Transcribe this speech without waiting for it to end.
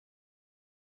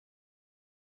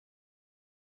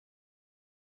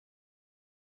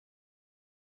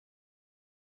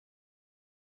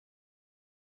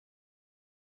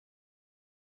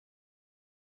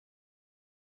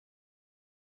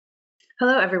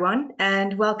Hello, everyone,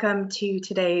 and welcome to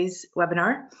today's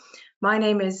webinar. My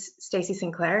name is Stacey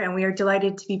Sinclair, and we are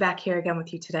delighted to be back here again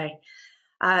with you today.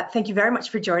 Thank you very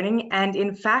much for joining. And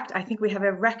in fact, I think we have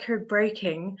a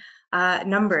record-breaking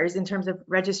numbers in terms of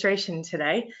registration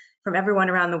today from everyone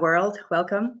around the world.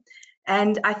 Welcome.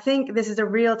 And I think this is a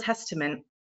real testament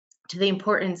to the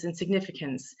importance and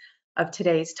significance of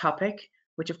today's topic,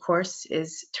 which of course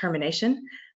is termination.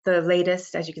 The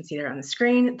latest, as you can see there on the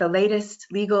screen, the latest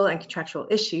legal and contractual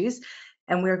issues.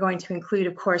 And we're going to include,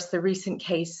 of course, the recent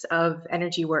case of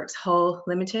Energy Works Hull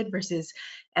Limited versus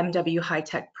MW High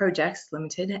Tech Projects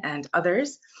Limited and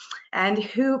others. And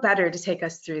who better to take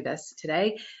us through this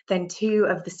today than two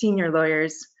of the senior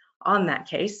lawyers on that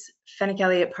case, Fenwick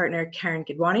Elliott partner Karen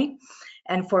Gidwani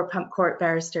and for Pump Court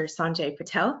barrister Sanjay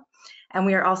Patel. And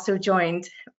we are also joined,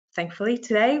 thankfully,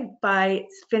 today by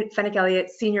Fenwick Elliott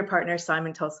senior partner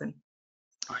Simon Tolson.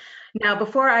 Now,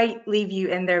 before I leave you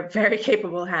in their very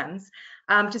capable hands,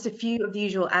 just a few of the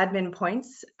usual admin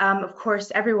points. Of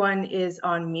course, everyone is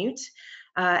on mute,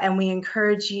 and we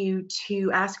encourage you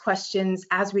to ask questions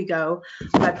as we go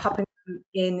by popping them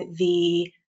in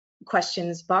the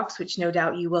questions box, which no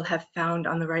doubt you will have found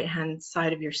on the right-hand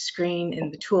side of your screen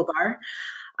in the toolbar.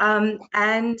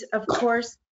 And of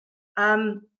course,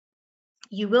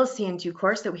 you will see in due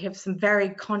course that we have some very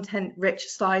content-rich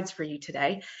slides for you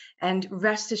today, and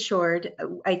rest assured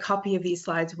a copy of these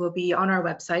slides will be on our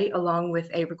website along with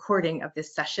a recording of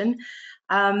this session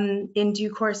in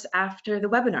due course after the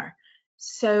webinar.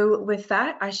 So with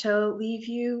that, I shall leave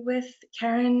you with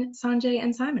Karen, Sanjay,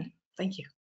 and Simon. Thank you.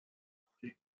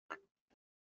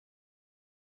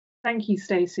 Thank you,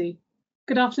 Stacey.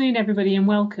 Good afternoon, everybody, and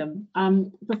welcome.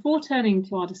 Before turning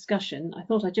to our discussion, I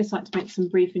thought I'd just like to make some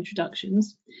brief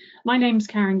introductions. My name's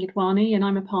Karen Gidwani, and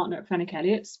I'm a partner at Fenwick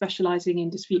Elliott, specialising in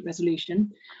dispute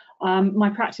resolution. My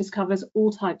practice covers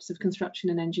all types of construction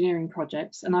and engineering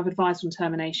projects, and I've advised on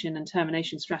termination and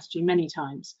termination strategy many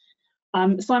times.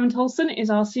 Simon Tolson is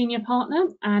our senior partner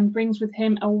and brings with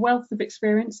him a wealth of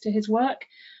experience to his work.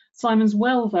 Simon's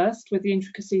well versed with the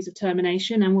intricacies of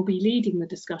termination and will be leading the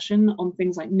discussion on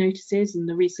things like notices and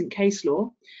the recent case law.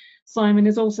 Simon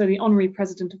is also the honorary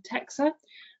president of TEXA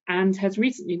and has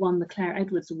recently won the Claire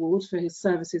Edwards Award for his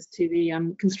services to the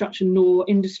construction law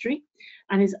industry,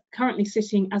 and is currently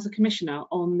sitting as a commissioner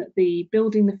on the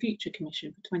Building the Future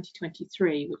Commission for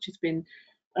 2023,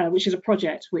 which is a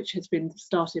project which has been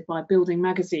started by Building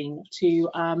Magazine to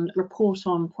report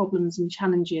on problems and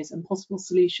challenges and possible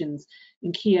solutions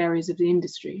in key areas of the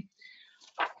industry.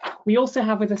 We also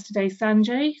have with us today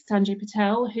Sanjay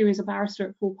Patel, who is a barrister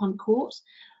at Pump Court.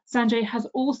 Sanjay has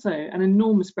also an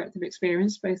enormous breadth of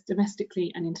experience, both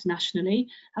domestically and internationally,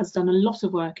 has done a lot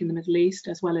of work in the Middle East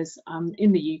as well as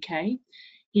in the UK.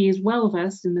 He is well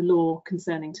versed in the law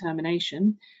concerning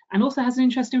termination and also has an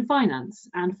interest in finance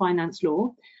and finance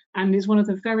law, and is one of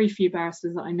the very few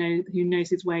barristers that I know who knows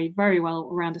his way very well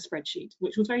around a spreadsheet,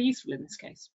 which was very useful in this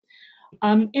case.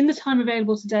 In the time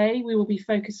available today, we will be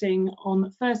focusing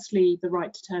on, firstly, the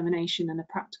right to termination and a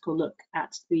practical look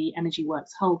at the Energy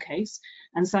Works Hull case,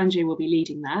 and Sanjay will be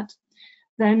leading that.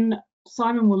 Then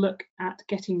Simon will look at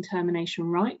getting termination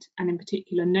right, and in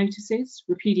particular notices,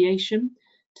 repudiation,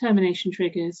 termination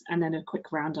triggers, and then a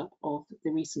quick roundup of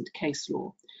the recent case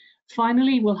law.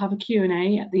 Finally, we'll have a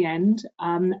Q&A at the end,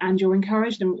 and you're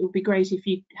encouraged, and it would be great if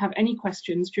you have any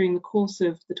questions during the course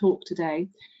of the talk today,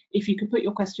 if you could put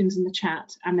your questions in the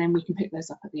chat, and then we can pick those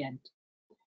up at the end.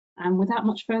 And without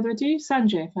much further ado,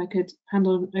 Sanjay, if I could hand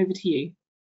on over to you.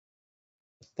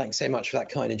 Thanks so much for that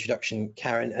kind introduction,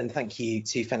 Karen, and thank you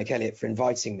to Fenwick Elliott for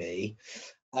inviting me.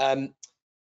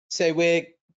 So we're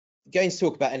going to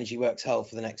talk about Energy Works Hull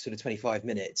for the next sort of 25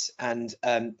 minutes, and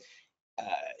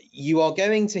you are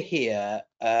going to hear,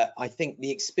 I think,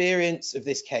 the experience of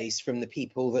this case from the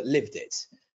people that lived it.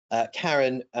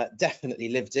 Karen definitely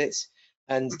lived it,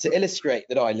 and to illustrate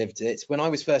that I lived it, when I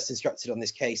was first instructed on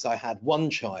this case, I had one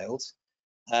child.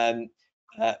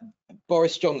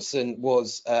 Boris Johnson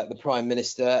was the Prime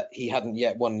Minister. He hadn't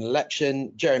yet won an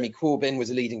election. Jeremy Corbyn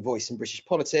was a leading voice in British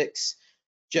politics.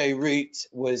 Joe Root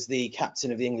was the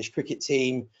captain of the English cricket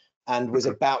team and was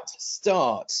about to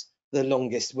start the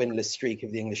longest winless streak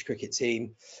of the English cricket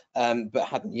team, but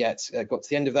hadn't yet got to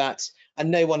the end of that. And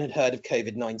no one had heard of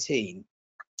COVID-19.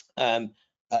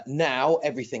 Now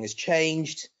everything has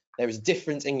changed. There is a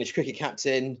different English cricket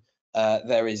captain.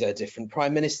 There is a different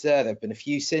Prime Minister. There have been a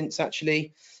few since,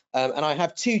 actually. And I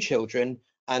have two children,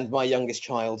 and my youngest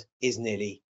child is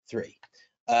nearly 3.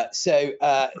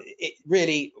 It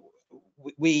really,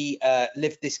 we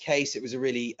lived this case. It was a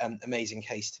really amazing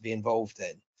case to be involved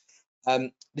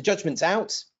in. The judgment's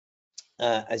out.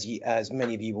 as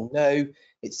many of you will know,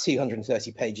 it's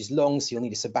 230 pages long, so you'll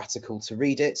need a sabbatical to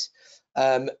read it.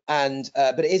 But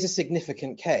it is a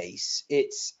significant case.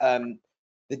 It's the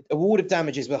award of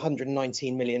damages were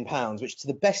 £119 million, which, to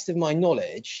the best of my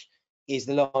knowledge, is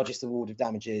the largest award of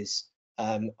damages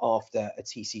after a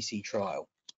TCC trial.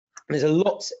 There's a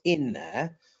lot in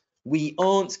there. We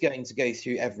aren't going to go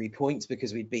through every point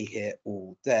because we'd be here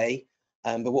all day.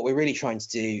 But what we're really trying to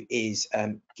do is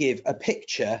give a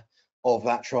picture of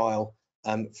that trial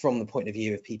from the point of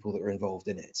view of people that were involved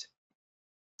in it.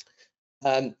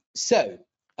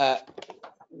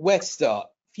 Where to start?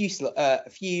 A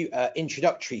few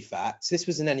introductory facts. This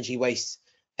was an energy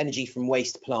from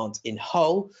waste plant in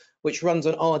Hull, which runs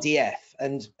on RDF,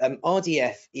 and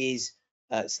RDF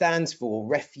stands for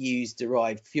refuse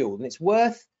derived fuel, and it's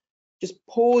worth just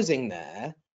pausing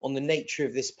there on the nature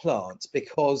of this plant,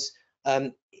 because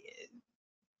the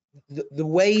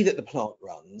way that the plant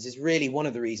runs is really one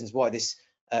of the reasons why this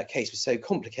case was so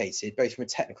complicated, both from a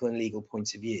technical and legal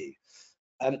point of view.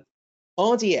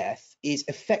 RDF is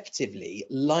effectively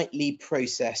lightly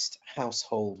processed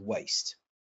household waste.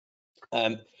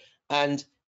 And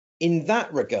in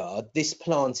that regard, this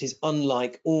plant is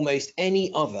unlike almost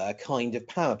any other kind of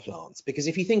power plant, because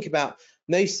if you think about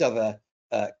most other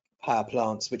power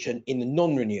plants which are in the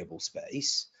non-renewable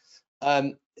space,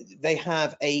 they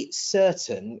have a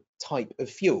certain type of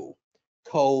fuel: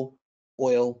 coal,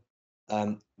 oil,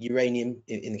 uranium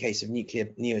in the case of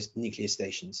nuclear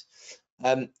stations.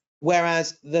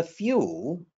 Whereas the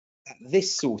fuel at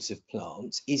this sort of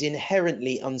plant is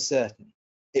inherently uncertain.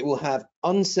 It will have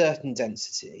uncertain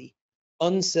density,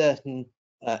 uncertain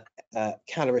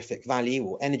calorific value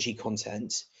or energy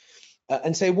content.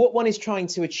 And so what one is trying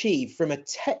to achieve from a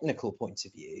technical point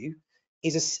of view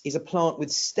is a plant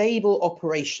with stable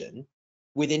operation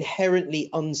with inherently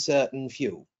uncertain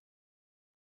fuel.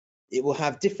 It will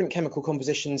have different chemical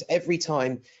compositions every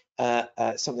time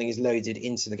something is loaded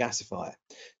into the gasifier.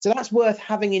 So that's worth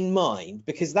having in mind,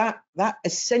 because that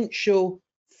essential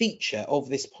feature of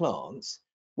this plant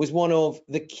was one of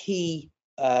the key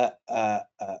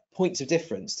points of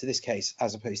difference to this case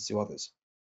as opposed to others.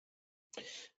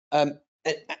 And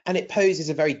it poses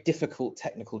a very difficult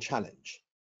technical challenge,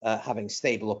 having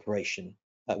stable operation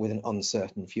with an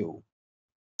uncertain fuel.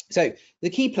 So the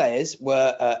key players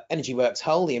were Energy Works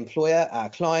Hull, the employer, our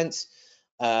clients,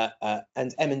 and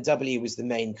M&W was the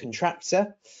main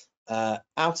contractor.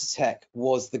 Outertech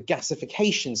was the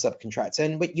gasification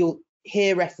subcontractor, but you'll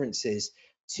hear references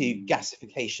to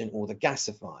gasification or the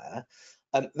gasifier.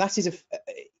 That is,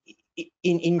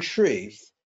 in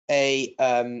truth, a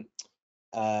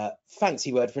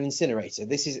fancy word for an incinerator.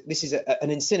 This is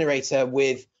an incinerator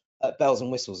with bells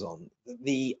and whistles on.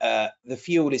 The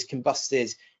fuel is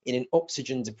combusted in an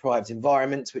oxygen-deprived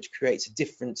environment, which creates a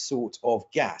different sort of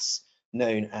gas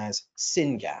known as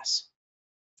syngas.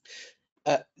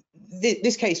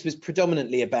 This case was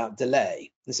predominantly about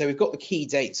delay, and so we've got the key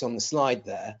dates on the slide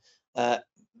there.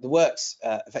 The works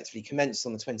effectively commenced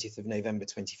on the 20th of November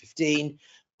 2015,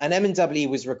 and M&W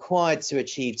was required to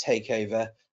achieve takeover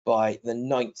by the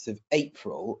 9th of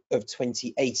April of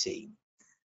 2018.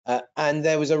 And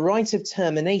there was a right of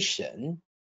termination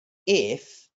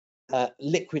if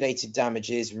liquidated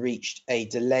damages reached a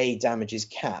delay damages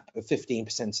cap of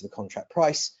 15% of the contract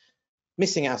price.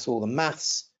 Missing out all the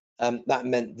maths, that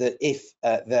meant that if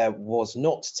there was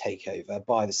not takeover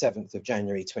by the 7th of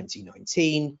January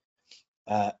 2019,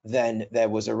 then there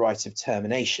was a right of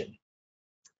termination.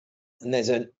 And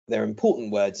there are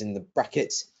important words in the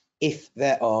brackets: if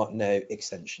there are no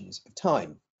extensions of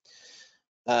time.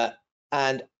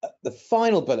 And the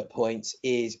final bullet point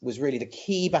was really the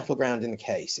key battleground in the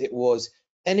case. It was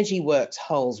Energy Works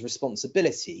Hull's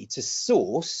responsibility to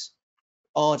source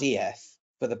RDF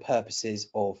for the purposes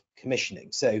of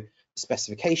commissioning. So the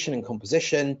specification and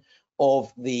composition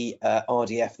of the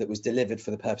RDF that was delivered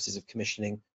for the purposes of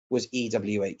commissioning was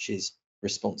EWH's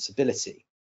responsibility.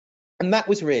 And that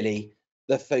was really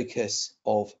the focus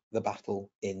of the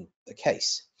battle in the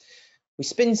case. We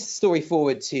spin the story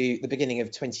forward to the beginning of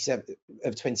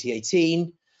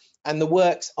 2018, and the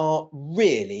works are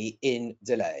really in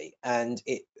delay. And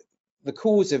the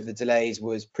cause of the delays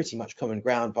was pretty much common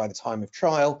ground by the time of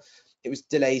trial. It was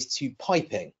delays to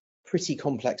piping, pretty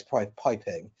complex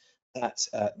piping at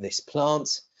this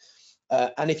plant.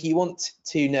 And if you want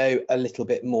to know a little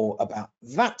bit more about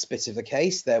that bit of the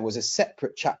case, there was a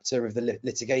separate chapter of the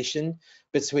litigation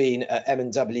between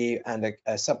M&W and a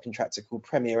subcontractor called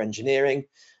Premier Engineering,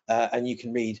 and you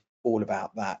can read all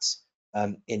about that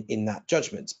in that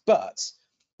judgment. But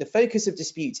the focus of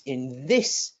dispute in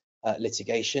this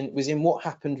litigation was in what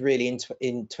happened really in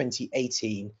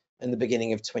 2018 and the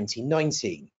beginning of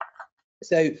 2019.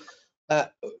 So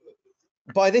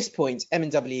by this point,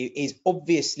 M&W is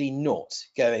obviously not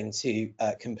going to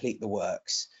complete the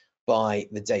works by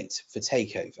the date for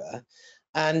takeover.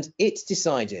 And it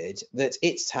decided that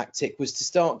its tactic was to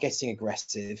start getting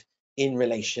aggressive in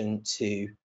relation to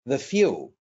the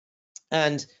fuel.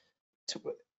 And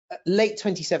late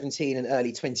 2017 and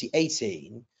early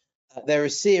 2018, there are a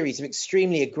series of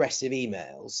extremely aggressive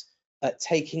emails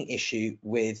taking issue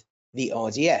with the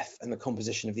RDF and the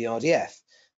composition of the RDF.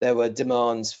 There were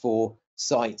demands for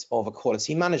sight of a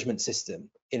quality management system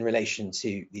in relation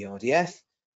to the RDF.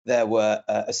 There were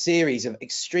a series of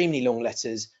extremely long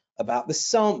letters about the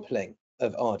sampling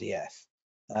of RDF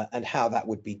and how that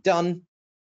would be done.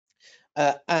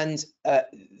 And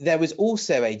there was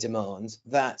also a demand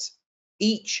that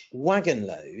each wagon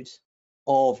load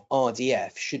of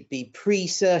RDF should be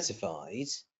pre-certified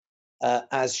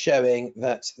as showing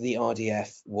that the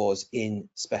RDF was in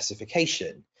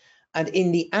specification. And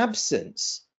in the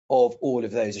absence of all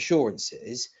of those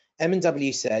assurances,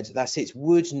 M&W said that it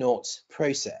would not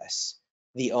process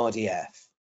the RDF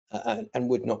and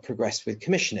would not progress with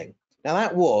commissioning. Now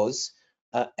that was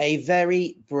a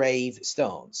very brave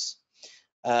stance,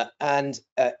 and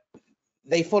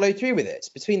they followed through with it.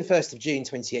 Between the 1st of June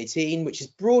 2018, which is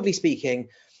broadly speaking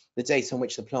the date on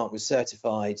which the plant was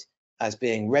certified as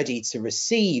being ready to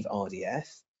receive RDF,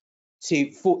 to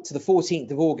the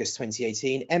 14th of August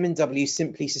 2018, M&W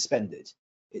simply suspended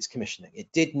its commissioning.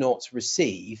 It did not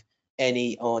receive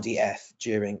any RDF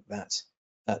during that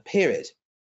period.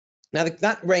 Now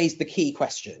that raised the key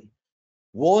question: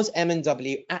 was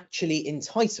M&W actually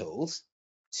entitled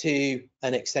to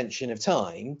an extension of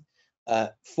time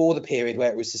for the period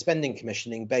where it was suspending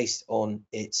commissioning based on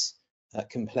its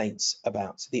complaints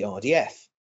about the RDF?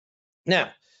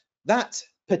 Now, that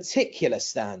particular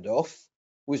standoff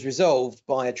was resolved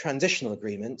by a transitional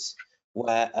agreement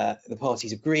where the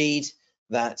parties agreed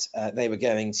that they were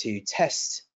going to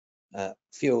test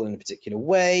fuel in a particular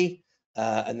way,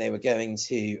 and they were going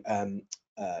to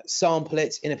sample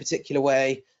it in a particular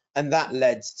way, and that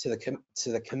led to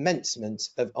the commencement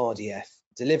of RDF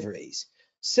deliveries.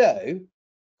 So,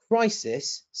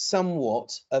 crisis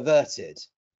somewhat averted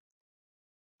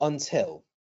until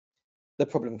the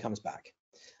problem comes back.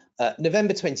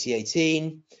 November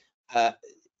 2018,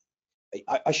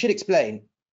 I should explain,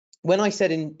 when I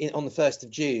said on the 1st of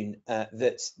June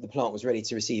that the plant was ready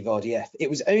to receive RDF, it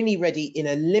was only ready in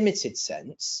a limited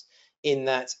sense, in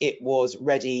that it was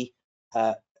ready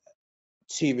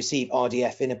to receive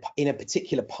RDF in a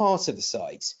particular part of the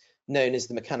site known as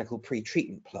the mechanical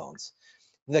pre-treatment plant.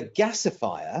 The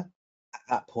gasifier at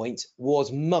that point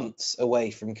was months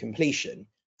away from completion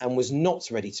and was not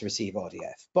ready to receive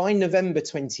RDF. By November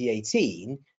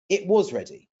 2018, it was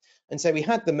ready. And so we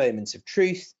had the moment of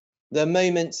truth, the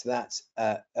moment that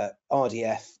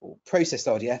RDF, or processed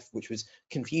RDF, which was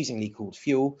confusingly called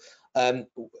fuel,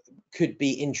 could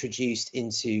be introduced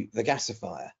into the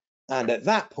gasifier. And at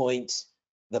that point,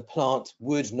 the plant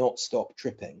would not stop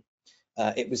dripping.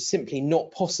 It was simply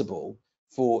not possible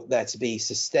for there to be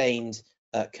sustained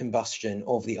combustion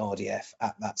of the RDF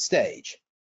at that stage.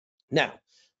 Now,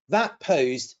 that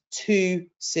posed two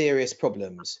serious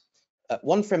problems,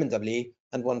 one for M&W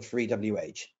and one for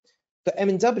EWH. For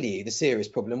M&W, the serious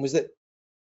problem was that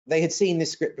they had seen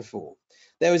this script before.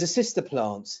 There was a sister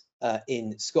plant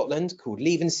in Scotland called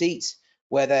Levenseat,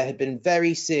 where there had been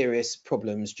very serious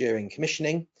problems during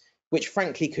commissioning, which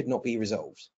frankly could not be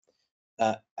resolved.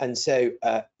 And so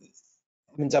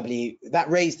M&W, that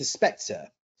raised the spectre,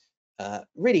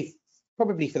 really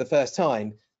probably for the first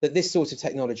time, that this sort of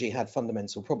technology had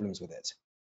fundamental problems with it.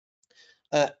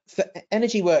 For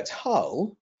Energy Works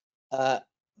Hull,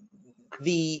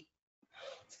 the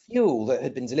fuel that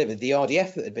had been delivered, the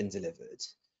RDF that had been delivered,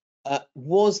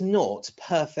 was not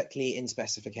perfectly in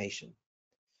specification.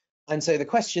 And so the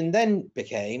question then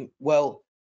became, well,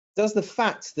 does the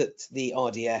fact that the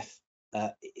RDF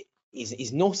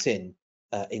is not in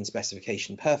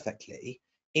specification perfectly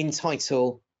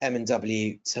entitle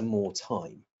M&W to more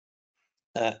time?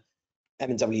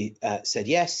 M&W said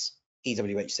yes,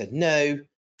 EWH said no,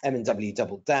 M&W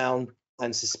doubled down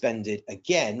and suspended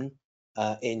again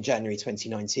in January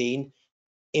 2019,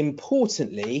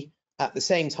 importantly, at the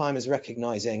same time as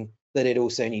recognising that it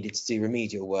also needed to do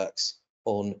remedial works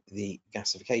on the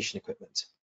gasification equipment.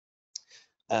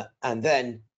 And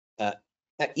then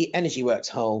Energy Works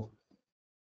Hull,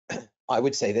 I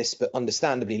would say this, but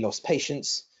understandably lost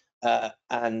patience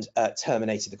and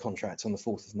terminated the contract on the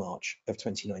 4th of March of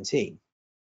 2019.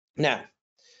 Now,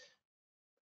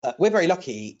 we're very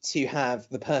lucky to have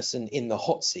the person in the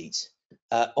hot seat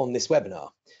on this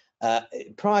webinar.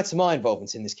 Prior to my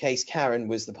involvement in this case, Karen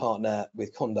was the partner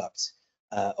with conduct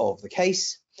of the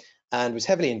case and was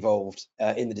heavily involved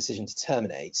in the decision to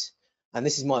terminate. And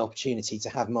this is my opportunity to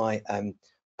have my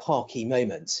Parky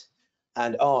moment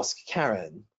and ask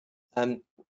Karen,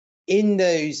 in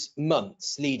those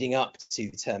months leading up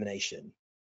to the termination,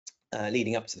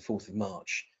 leading up to the 4th of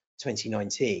March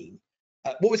 2019,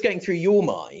 what was going through your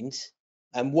mind,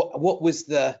 and what was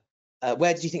the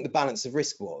where did you think the balance of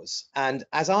risk was? And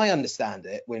as I understand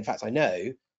it, well, in fact I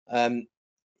know,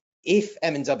 if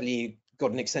M&W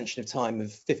got an extension of time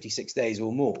of 56 days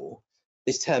or more,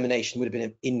 this termination would have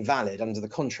been invalid under the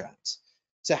contract.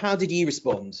 So how did you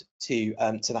respond to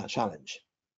that challenge?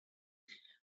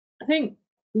 I think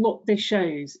what this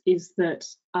shows is that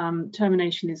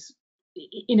termination is,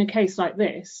 in a case like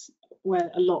this,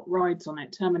 where a lot rides on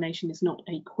it, termination is not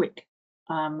a quick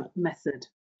method.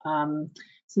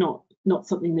 It's not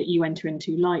something that you enter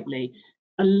into lightly.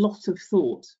 A lot of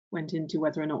thought went into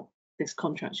whether or not this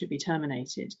contract should be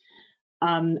terminated.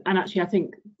 And actually, I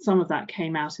think some of that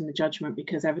came out in the judgment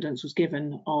because evidence was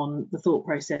given on the thought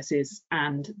processes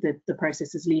and the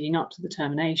processes leading up to the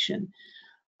termination.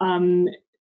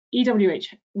 EWH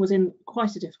was in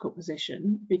quite a difficult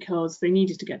position because they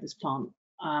needed to get this plant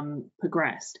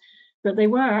progressed, but they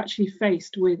were actually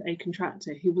faced with a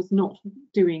contractor who was not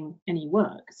doing any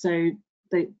work, so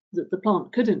the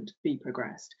plant couldn't be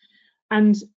progressed.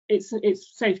 And it's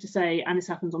safe to say, and this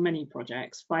happens on many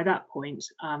projects, by that point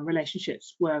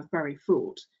relationships were very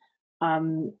fraught,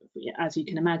 as you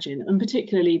can imagine, and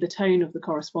particularly the tone of the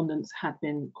correspondence had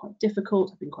been quite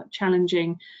difficult, had been quite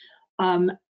challenging.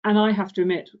 And I have to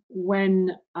admit,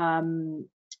 when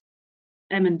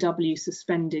M&W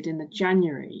suspended in the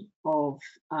January of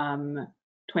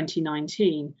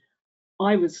 2019,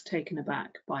 I was taken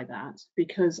aback by that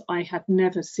because I had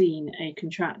never seen a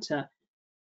contractor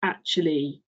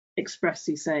actually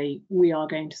expressly say, we are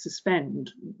going to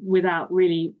suspend, without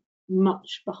really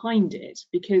much behind it.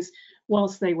 Because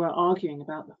whilst they were arguing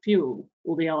about the fuel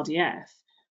or the RDF,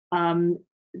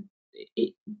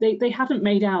 they haven't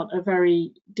made out a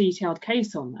very detailed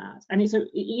case on that. And it's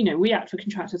we act for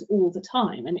contractors all the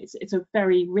time, and it's a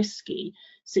very risky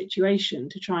situation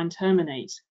to try and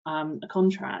terminate a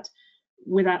contract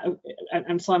without,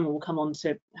 and Simon will come on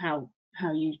to how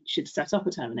you should set up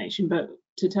a termination, but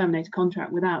to terminate a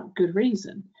contract without good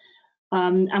reason.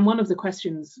 And one of the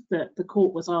questions that the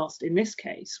court was asked in this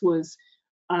case was,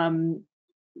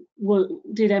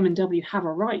 did M&W have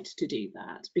a right to do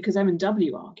that? Because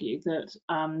M&W argued that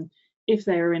if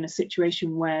they were in a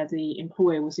situation where the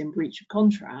employer was in breach of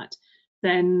contract,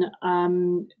 then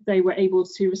they were able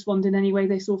to respond in any way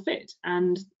they saw fit.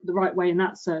 And the right way in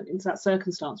that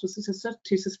circumstance was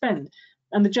to suspend.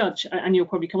 And the judge, and you'll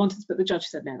probably come on to this, but the judge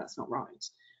said, no, that's not right.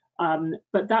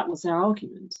 But that was their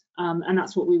argument, and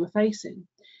that's what we were facing.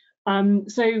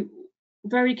 So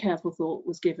very careful thought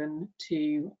was given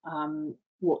to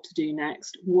what to do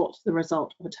next, what the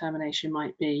result of a termination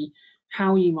might be,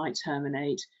 how you might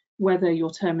terminate, whether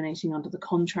you're terminating under the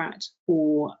contract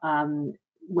or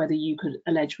whether you could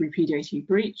allege repudiatory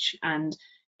breach. And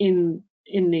in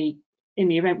the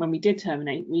event when we did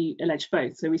terminate, we alleged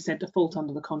both. So we said default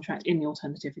under the contract in the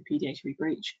alternative repudiatory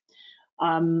breach.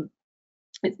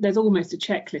 There's almost a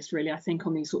checklist, really, I think,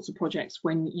 on these sorts of projects.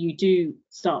 When you do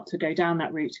start to go down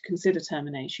that route to consider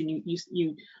termination,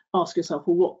 you ask yourself,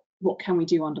 well, what can we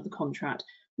do under the contract?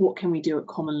 What can we do at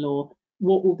common law?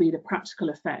 What will be the practical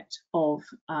effect of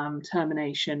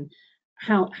termination?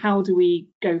 How do we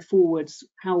go forwards?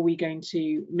 How are we going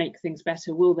to make things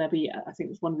better? Will there be, I think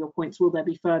it's one of your points, will there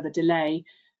be further delay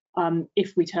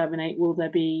if we terminate? Will there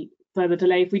be further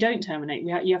delay if we don't terminate?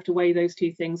 You have to weigh those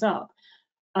two things up.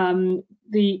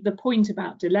 The point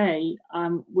about delay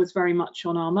was very much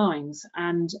on our minds,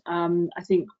 and I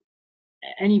think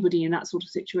anybody in that sort of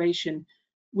situation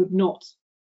would not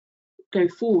go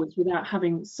forwards without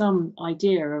having some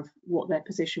idea of what their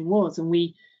position was. And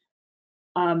we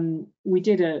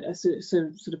did a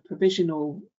sort of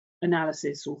provisional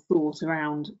analysis or thought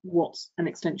around what an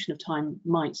extension of time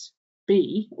might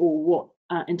be, or what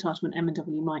entitlement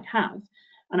M&W might have.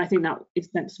 And I think that is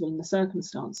sensible in the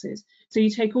circumstances. So you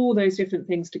take all those different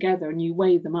things together and you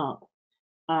weigh them up.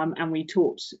 And we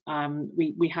talked,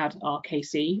 we had our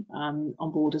KC on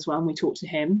board as well, and we talked to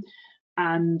him,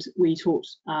 and we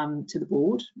talked to the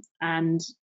board, and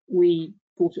we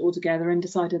brought it all together and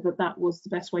decided that that was the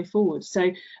best way forward.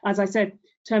 So, as I said,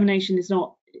 termination is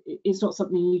not, it's not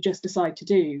something you just decide to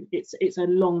do. It's a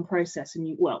long process,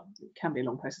 and well, it can be a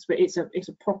long process, but it's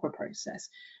a proper process,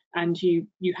 and you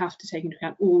have to take into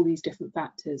account all these different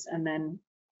factors, and then,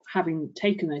 having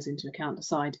taken those into account,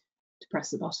 decide to press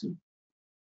the button.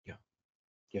 Yeah.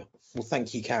 Yeah, well,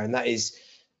 thank you, Karen. That is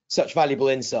such valuable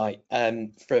insight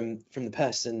from the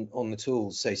person on the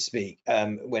tools, so to speak,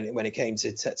 when it came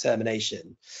to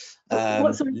termination. One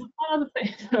other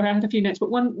thing, sorry, I had a few notes, but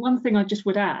one thing I just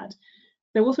would add,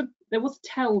 there was a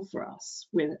tell for us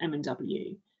with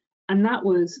M&W, and that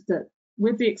was that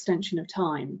with the extension of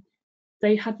time,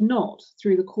 they had not,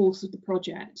 through the course of the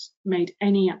project, made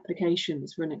any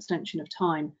applications for an extension of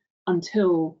time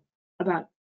until about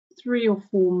 3 or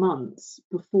 4 months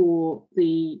before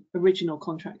the original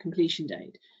contract completion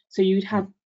date. So you'd have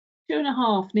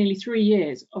 2.5, nearly 3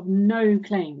 years of no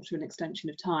claims for an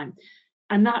extension of time.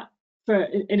 And that, for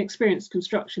an experienced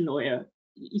construction lawyer,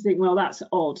 you think, well, that's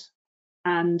odd.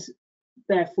 And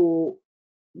therefore,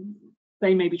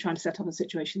 they may be trying to set up a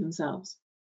situation themselves.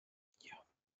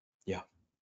 Yeah.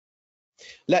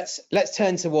 Let's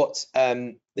turn to what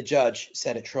the judge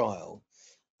said at trial.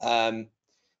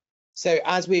 So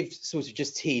as we've sort of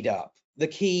just teed up, the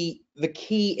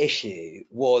key issue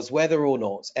was whether or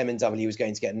not M&W was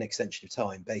going to get an extension of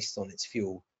time based on its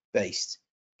fuel-based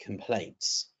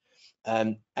complaints.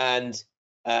 It,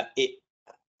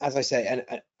 as I say,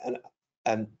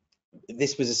 and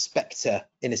this was a spectre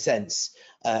in a sense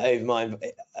over my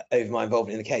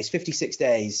involvement in the case. 56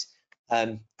 days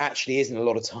actually isn't a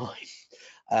lot of time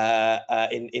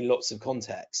in lots of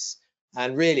contexts,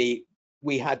 and really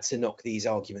we had to knock these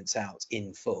arguments out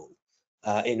in full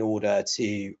in order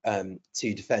to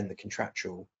defend the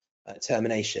contractual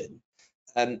termination,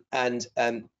 and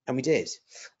we did.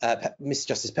 Mr.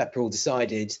 Justice Pepperell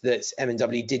decided that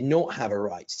M&W did not have a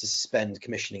right to suspend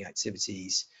commissioning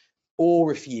activities or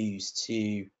refuse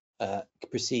to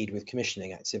proceed with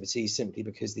commissioning activities simply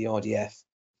because the RDF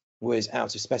was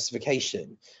out of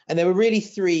specification. And there were really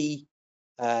 3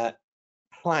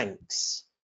 planks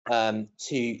to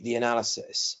the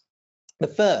analysis. The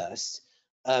first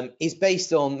is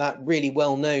based on that really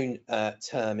well-known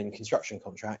term in construction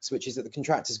contracts, which is that the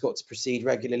contractor's got to proceed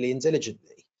regularly and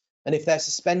diligently. And if they're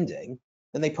suspending,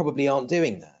 then they probably aren't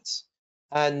doing that.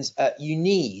 And you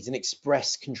need an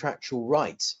express contractual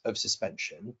right of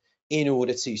suspension in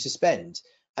order to suspend.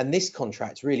 And this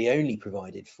contract really only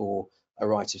provided for a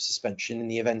right of suspension in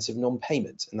the event of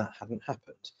non-payment, and that hadn't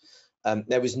happened.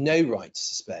 There was no right to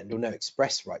suspend, or no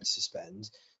express right to suspend,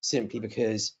 simply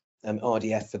because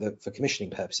RDF for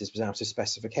commissioning purposes was out of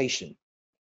specification.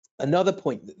 Another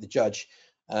point that the judge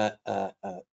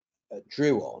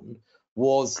drew on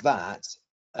was that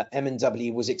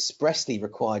M&W was expressly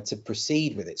required to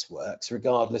proceed with its works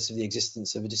regardless of the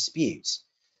existence of a dispute.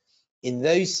 In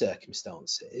those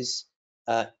circumstances,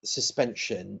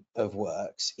 suspension of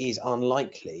works is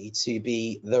unlikely to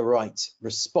be the right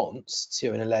response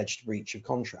to an alleged breach of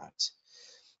contract.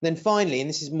 Then finally, and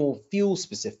this is more fuel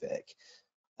specific,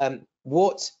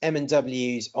 what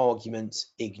M&W's argument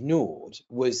ignored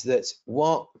was that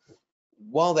while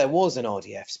there was an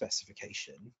RDF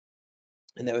specification,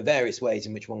 and there were various ways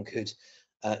in which one could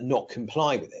not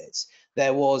comply with it,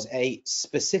 there was a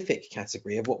specific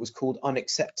category of what was called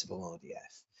unacceptable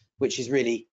RDF, which is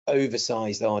really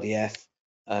oversized RDF,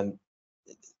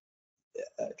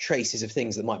 traces of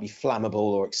things that might be flammable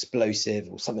or explosive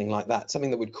or something like that,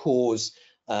 something that would cause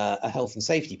a health and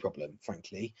safety problem,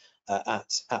 frankly,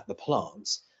 at the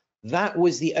plant. That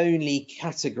was the only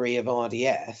category of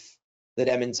RDF that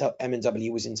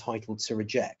M&W was entitled to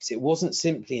reject. It wasn't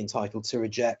simply entitled to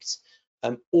reject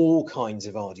all kinds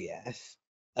of RDF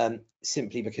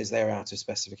simply because they're out of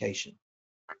specification.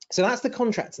 So that's the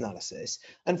contract analysis.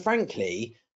 And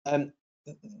frankly,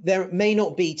 there may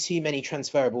not be too many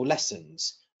transferable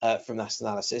lessons from that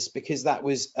analysis, because that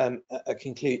was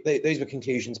those were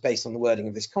conclusions based on the wording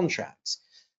of this contract.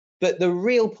 But the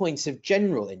real point of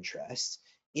general interest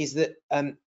is that,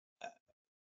 and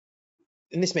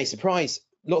this may surprise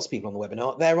lots of people on the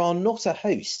webinar, there are not a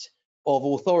host of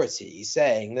authorities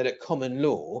saying that at common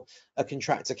law, a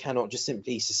contractor cannot just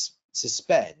simply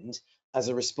suspend as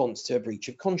a response to a breach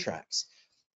of contract.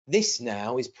 This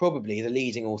now is probably the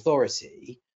leading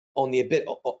authority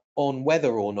on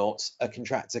whether or not a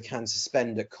contractor can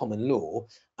suspend at common law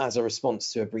as a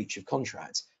response to a breach of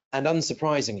contract. And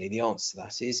unsurprisingly, the answer to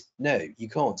that is no, you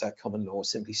can't at common law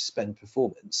simply suspend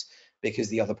performance because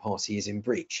the other party is in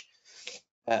breach.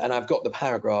 And I've got the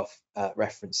paragraph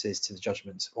references to the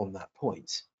judgment on that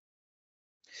point.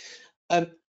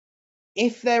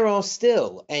 If there are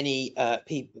still any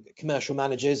commercial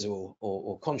managers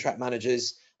or contract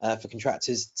managers for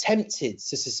contractors tempted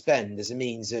to suspend as a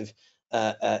means of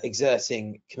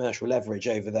exerting commercial leverage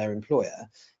over their employer,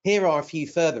 here are a few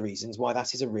further reasons why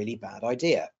that is a really bad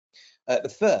idea. The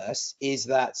first is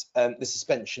that the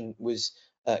suspension was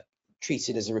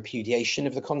treated as a repudiation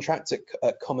of the contract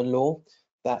at common law.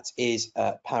 That is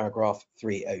paragraph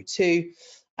 302,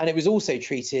 and it was also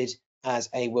treated as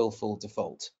a willful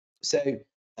default. So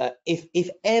if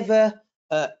ever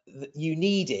you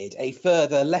needed a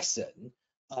further lesson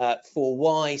for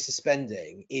why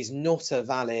suspending is not a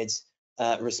valid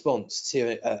response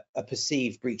to a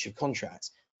perceived breach of contract,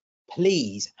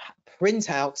 please print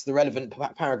out the relevant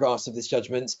paragraphs of this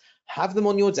judgment, have them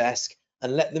on your desk,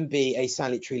 and let them be a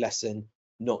salutary lesson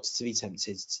not to be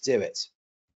tempted to do it.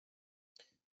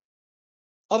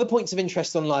 Other points of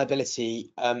interest on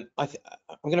liability, I'm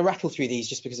going to rattle through these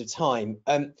just because of time.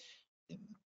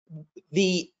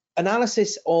 The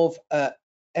analysis of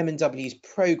M&W's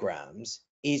programs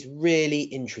is really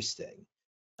interesting.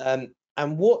 And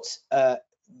what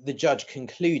the judge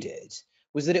concluded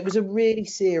was that it was a really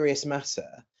serious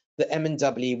matter that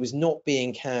M&W was not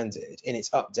being candid in its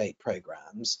update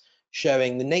programs,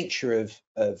 showing the nature of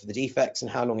the defects and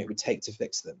how long it would take to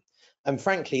fix them. And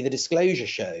frankly, the disclosure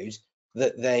showed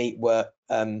that they were,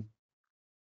 well,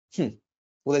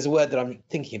 there's a word that I'm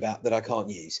thinking about that I can't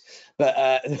use,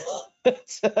 but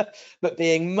but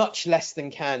being much less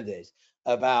than candid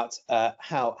about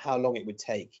how long it would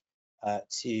take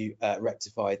to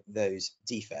rectify those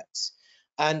defects.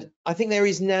 And I think there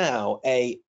is now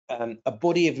a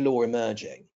body of law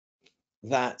emerging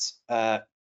that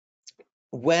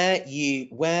where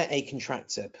a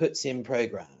contractor puts in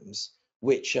programs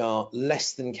which are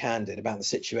less than candid about the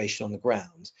situation on the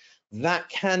ground, that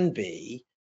can be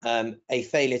a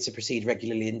failure to proceed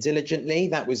regularly and diligently.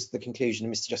 That was the conclusion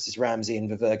of Mr. Justice Ramsey in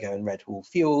Vivergo and Red Hall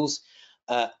Fuels,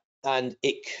 and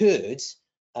it could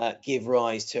give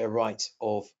rise to a right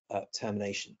of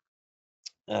termination.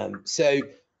 So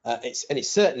it's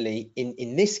certainly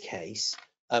in this case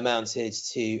amounted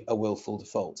to a willful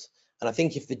default. And I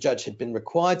think if the judge had been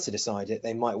required to decide it,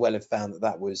 they might well have found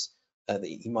that was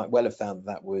he might well have found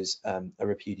that was a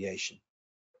repudiation.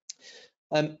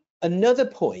 Another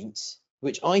point,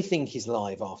 which I think is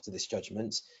live after this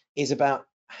judgment, is about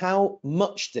how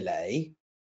much delay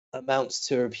amounts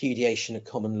to a repudiation at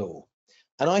common law.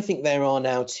 And I think there are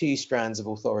now two strands of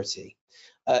authority.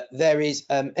 There is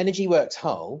Energy Works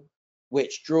Hull,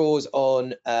 which draws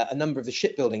on a number of the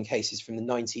shipbuilding cases from the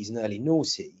 90s and early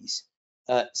noughties,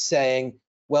 saying,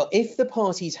 well, if the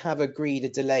parties have agreed a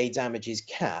delay damages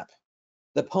cap,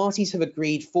 the parties have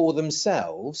agreed for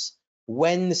themselves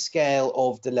when the scale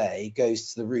of delay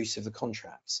goes to the root of the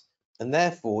contract. And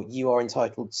therefore, you are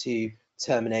entitled to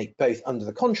terminate both under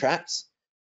the contract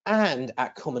and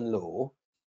at common law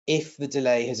if the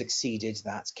delay has exceeded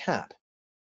that cap.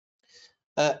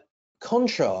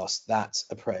 Contrast that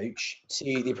approach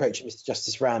to the approach of Mr.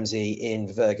 Justice Ramsey in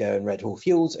Vivergo and Red Hall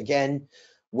Fuels, again,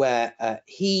 where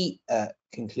he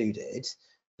concluded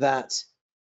that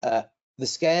the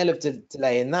scale of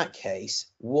delay in that case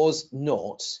was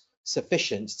not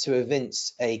sufficient to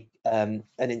evince an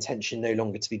intention no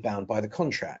longer to be bound by the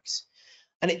contract.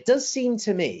 And it does seem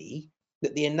to me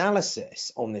that the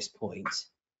analysis on this point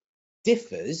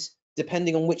differs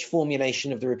depending on which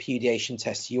formulation of the repudiation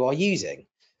test you are using.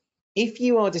 If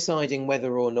you are deciding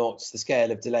whether or not the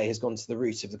scale of delay has gone to the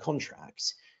root of the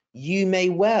contract, you may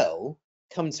well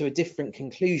come to a different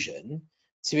conclusion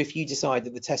to if you decide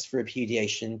that the test for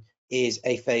repudiation is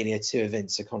a failure to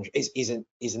evince a contract, is an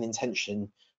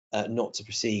intention not to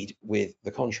proceed with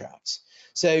the contract.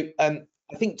 So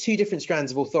I think two different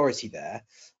strands of authority there,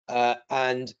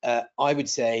 and I would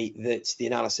say that the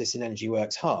analysis in Energy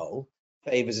Works Hull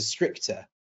favours a stricter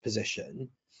position,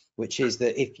 which is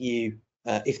that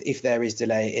if there is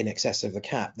delay in excess of the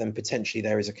cap, then potentially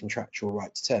there is a contractual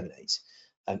right to terminate.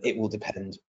 It will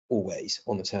depend always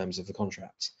on the terms of the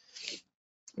contract.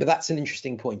 But that's an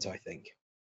interesting point, I think.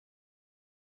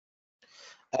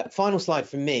 Final slide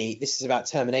from me. This is about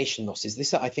termination losses.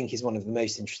 This, I think, is one of the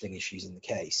most interesting issues in the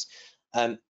case.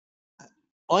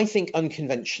 I think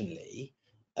unconventionally,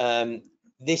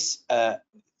 this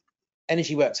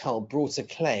Energy Works Hull brought a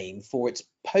claim for its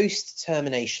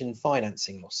post-termination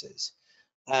financing losses.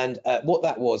 And what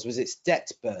that was its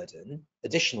debt burden,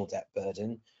 additional debt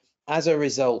burden, as a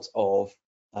result of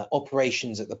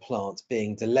operations at the plant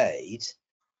being delayed,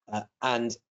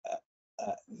 and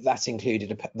that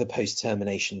included the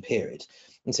post-termination period.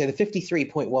 And so the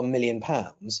 £53.1 million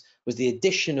was the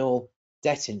additional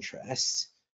debt interest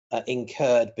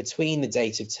incurred between the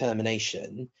date of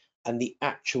termination and the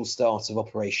actual start of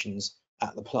operations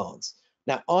at the plant.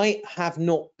 Now, I have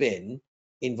not been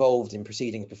involved in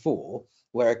proceedings before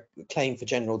where a claim for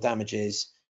general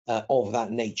damages of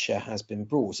that nature has been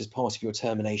brought as part of your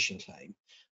termination claim,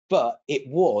 but it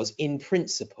was in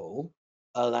principle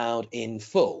allowed in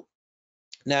full.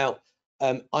 Now,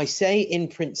 I say in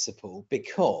principle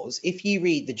because if you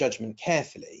read the judgment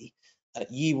carefully,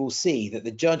 you will see that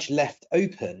the judge left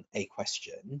open a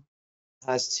question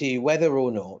as to whether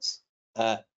or not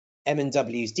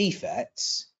M&W's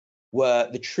defects were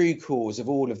the true cause of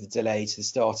all of the delay to the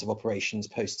start of operations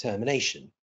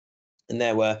post-termination. And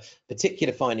there were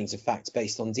particular findings of fact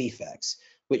based on defects,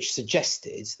 which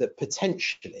suggested that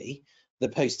potentially the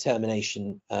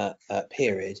post-termination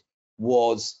period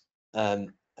was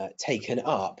taken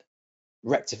up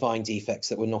rectifying defects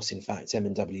that were not in fact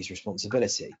M&W's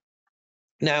responsibility.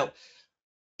 Now,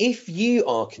 if you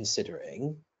are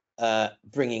considering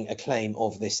bringing a claim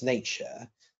of this nature,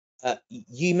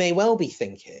 you may well be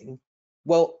thinking,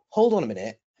 well, hold on a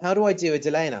minute, how do I do a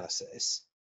delay analysis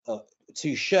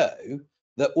to show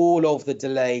that all of the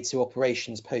delay to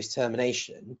operations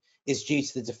post-termination is due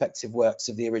to the defective works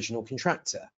of the original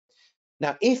contractor?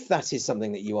 Now, if that is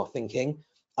something that you are thinking,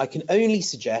 I can only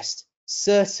suggest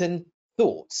certain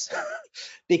thoughts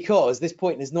because this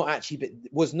point was not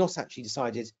actually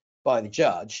decided by the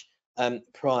judge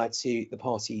prior to the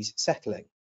parties settling.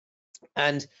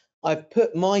 And I've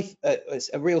put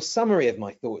a real summary of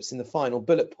my thoughts in the final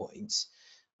bullet points,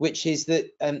 which is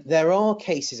that there are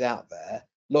cases out there,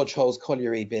 Lodgeholes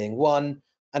Colliery being one,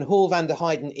 and Hall van der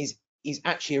Heyden is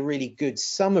actually a really good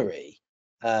summary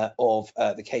of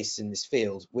the cases in this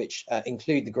field, which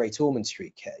include the Great Ormond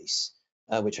Street case,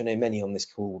 which I know many on this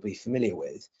call will be familiar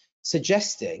with,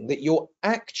 suggesting that your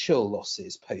actual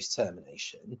losses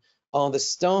post-termination are the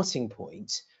starting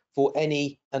point for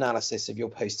any analysis of your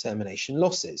post-termination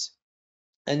losses.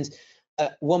 And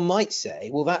one might say,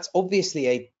 well, that's obviously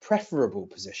a preferable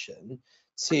position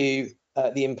to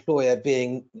the employer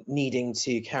needing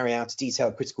to carry out a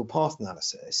detailed critical path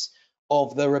analysis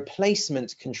of the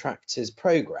replacement contractor's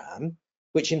programme,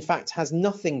 which in fact has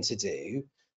nothing to do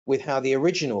with how the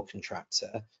original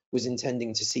contractor was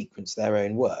intending to sequence their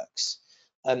own works.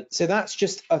 So that's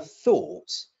just a thought,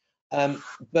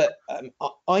 but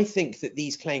I think that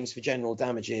these claims for general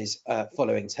damages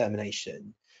following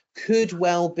termination could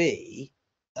well be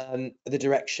the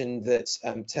direction that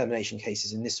termination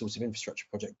cases in this sort of infrastructure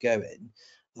project go in,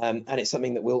 and it's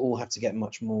something that we'll all have to get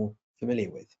much more familiar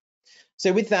with.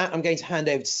 So with that, I'm going to hand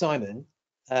over to Simon,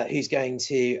 who's going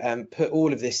to put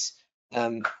all of this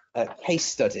case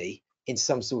study into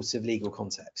some sort of legal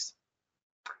context.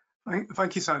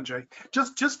 Thank you, Sanjay.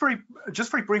 Just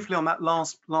very briefly on that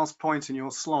last point in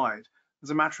your slide,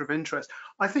 as a matter of interest,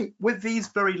 I think with these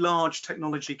very large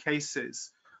technology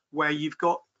cases where you've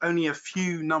got only a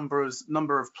few number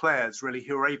of players really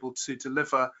who are able to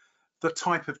deliver the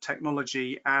type of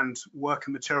technology and work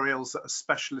and materials that are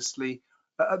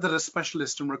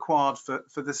specialist and required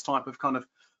for this type of kind of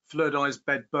fluidized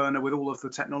bed burner with all of the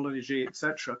technology,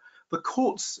 etc. The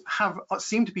courts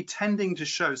seem to be tending to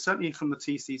show, certainly from the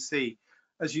TCC,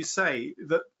 as you say,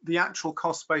 that the actual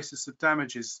cost basis of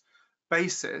damages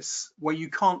basis, where you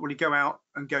can't really go out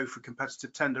and go for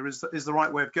competitive tender, is the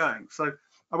right way of going. So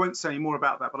I won't say any more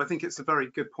about that, but I think it's a very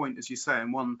good point, as you say,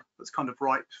 and one that's kind of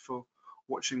ripe for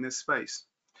watching this space.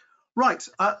 Right,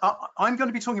 I'm going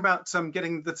to be talking about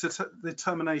getting the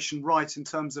termination right in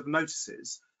terms of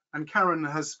notices, and Karen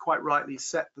has quite rightly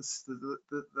set the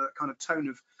kind of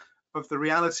tone of the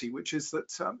reality, which is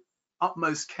that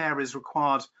utmost care is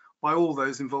required by all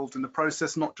those involved in the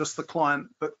process, not just the client,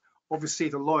 but obviously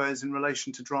the lawyers in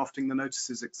relation to drafting the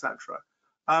notices, etc.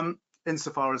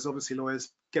 Insofar as obviously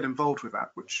lawyers get involved with that,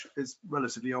 which is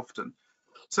relatively often.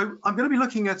 So I'm going to be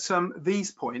looking at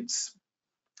these points.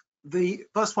 The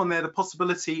first one there, the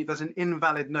possibility that an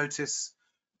invalid notice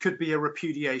could be a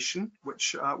repudiation,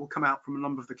 which will come out from a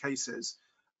number of the cases,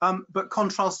 but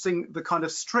contrasting the kind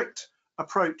of strict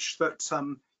approach that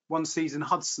one sees in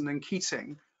Hudson and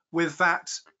Keating with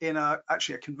that in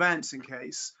actually a conveyancing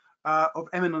case of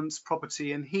eminence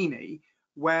property in Heaney,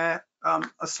 where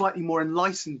a slightly more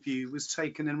enlightened view was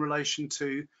taken in relation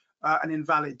to an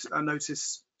invalid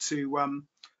notice to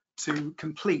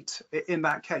complete in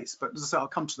that case. But as I say, I'll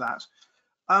come to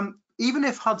that. Even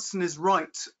if Hudson is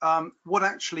right, what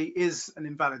actually is an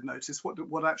invalid notice?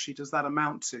 What actually does that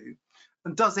amount to?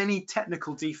 And does any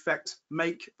technical defect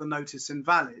make the notice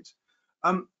invalid?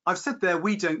 I've said there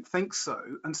we don't think so,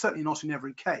 and certainly not in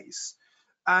every case.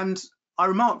 And I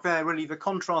remark there really the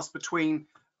contrast between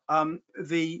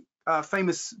the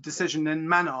famous decision in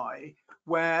Manai,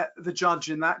 where the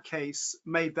judge in that case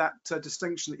made that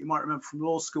distinction that you might remember from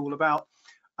law school about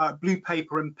blue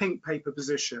paper and pink paper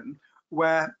position,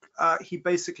 where he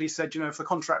basically said, you know, if the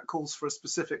contract calls for a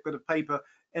specific bit of paper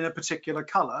in a particular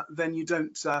color, then you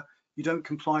don't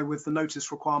comply with the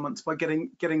notice requirements by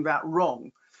getting that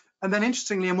wrong. And then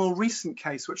interestingly, a more recent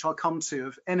case, which I'll come to,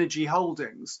 of Energy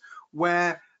Holdings,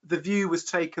 where the view was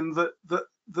taken that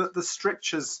the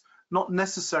strictures not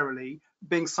necessarily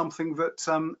being something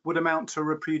that would amount to a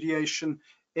repudiation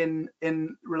in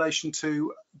relation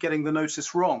to getting the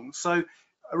notice wrong. So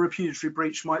a repudiatory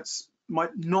breach might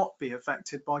not be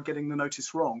affected by getting the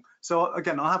notice wrong. So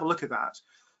again, I'll have a look at that.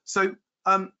 So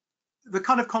the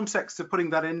kind of context of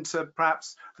putting that into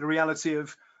perhaps the reality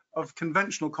of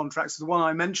conventional contracts is the one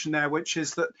I mentioned there, which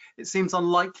is that it seems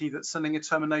unlikely that sending a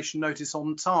termination notice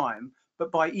on time,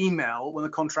 but by email when the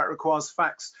contract requires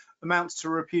facts, amounts to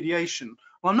repudiation.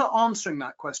 Well, I'm not answering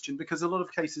that question because a lot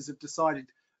of cases have decided,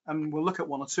 and we'll look at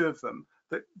one or two of them,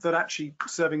 that actually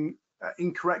serving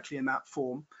incorrectly in that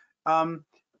form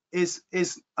is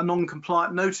a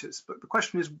non-compliant notice. But the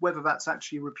question is whether that's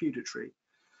actually repudiatory.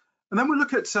 And then we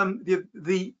look at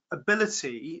the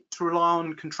ability to rely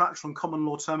on contractual and common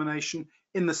law termination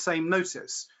in the same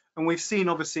notice. And we've seen,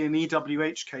 obviously, in the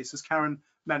EWH case, as Karen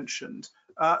mentioned,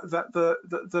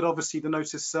 that obviously the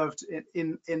notice served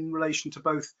in relation to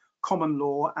both common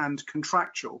law and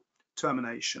contractual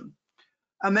termination.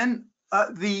 And then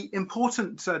the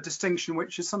important distinction,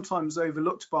 which is sometimes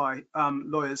overlooked by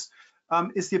lawyers,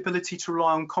 is the ability to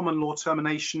rely on common law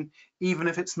termination, even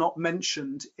if it's not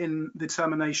mentioned in the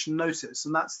termination notice.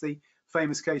 And that's the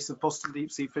famous case of Boston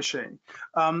deep sea fishing,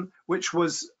 which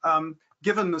was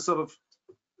given the sort of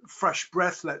fresh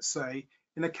breath, let's say,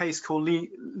 in a case called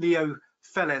Leo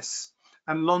Fellis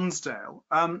and Lonsdale,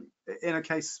 in a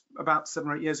case about 7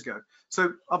 or 8 years ago.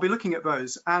 So I'll be looking at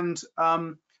those. And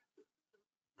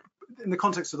in the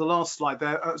context of the last slide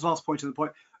there, last point in the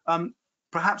point,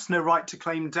 perhaps no right to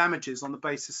claim damages on the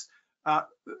basis on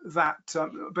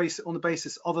the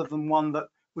basis other than one that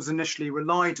was initially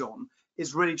relied on,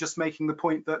 is really just making the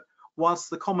point that whilst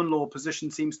the common law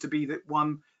position seems to be that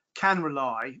one can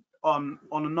rely on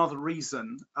another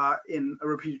reason in a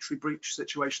repudiatory breach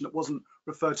situation that wasn't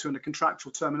referred to in a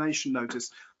contractual termination notice,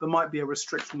 there might be a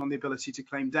restriction on the ability to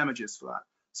claim damages for that.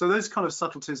 So those kind of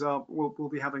subtleties we'll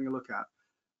be having a look at.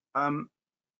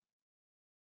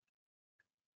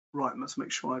 Right, let's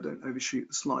make sure I don't overshoot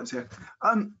the slides here.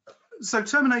 So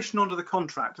termination under the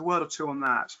contract, a word or two on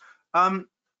that.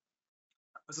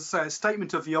 As I say, a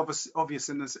statement of the obvious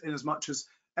in as much as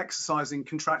exercising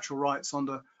contractual rights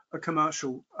under a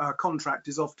commercial contract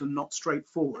is often not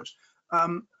straightforward.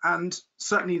 And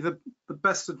certainly the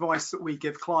best advice that we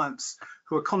give clients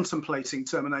who are contemplating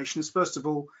termination is, first of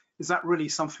all, is that really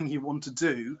something you want to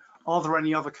do? Are there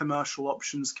any other commercial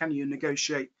options? Can you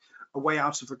negotiate a way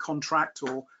out of the contract,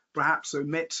 or perhaps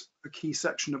omit a key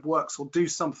section of works, or do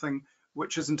something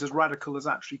which isn't as radical as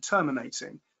actually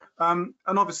terminating? And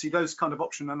obviously those kind of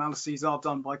option analyses are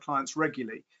done by clients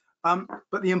regularly.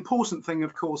 But the important thing,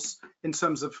 of course, in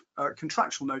terms of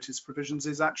contractual notice provisions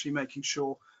is actually making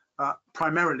sure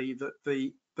primarily that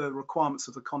the requirements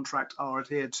of the contract are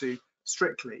adhered to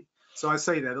strictly. So I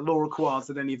say there, the law requires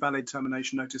that any valid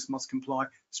termination notice must comply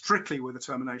strictly with the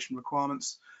termination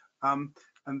requirements. And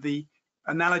the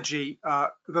analogy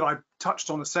that I touched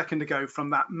on a second ago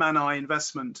from that Manai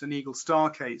investment and Eagle Star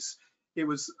case, it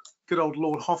was good old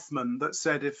Lord Hoffman that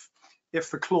said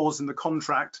if the clause in the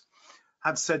contract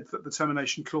had said that the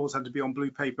termination clause had to be on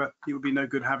blue paper, it would be no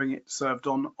good having it served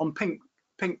on pink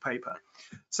paper.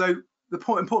 So the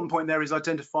important point there is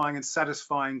identifying and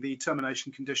satisfying the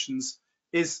termination conditions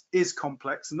is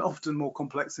complex, and often more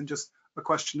complex than just a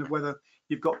question of whether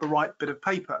you've got the right bit of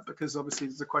paper, because obviously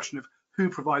there's a question of who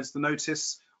provides the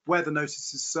notice, where the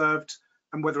notice is served,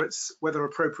 and whether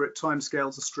appropriate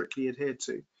timescales are strictly adhered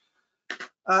to.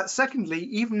 Secondly,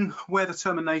 even where the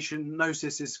termination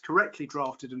notice is correctly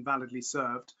drafted and validly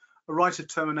served, a right of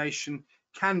termination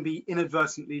can be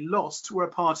inadvertently lost where a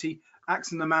party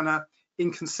acts in a manner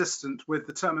inconsistent with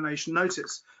the termination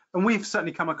notice. And we've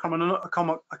certainly come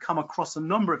across a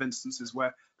number of instances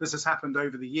where this has happened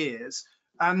over the years.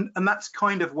 And that's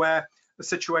kind of where a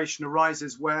situation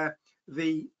arises where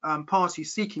the party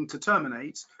seeking to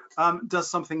terminate does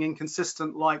something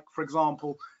inconsistent, like, for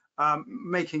example,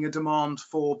 making a demand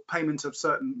for payment of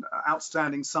certain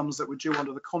outstanding sums that were due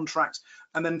under the contract,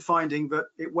 and then finding that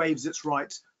it waives its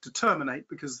right to terminate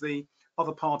because the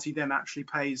other party then actually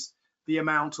pays the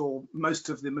amount or most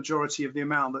of the majority of the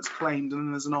amount that's claimed, and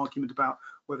then there's an argument about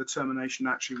whether termination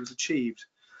actually was achieved.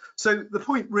 So the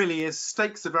point really is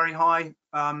stakes are very high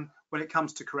when it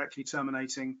comes to correctly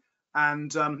terminating,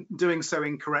 and doing so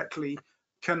incorrectly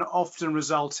can often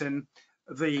result in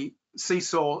the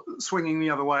seesaw swinging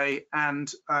the other way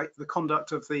and the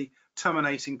conduct of the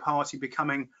terminating party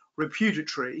becoming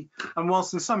repudiatory. And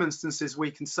whilst in some instances we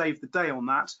can save the day on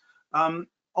that,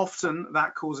 often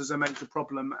that causes a major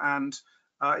problem, and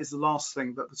is the last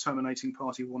thing that the terminating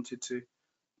party wanted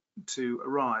to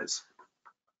arise.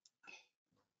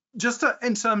 Just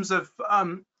in terms of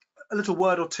a little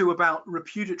word or two about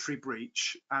repudiatory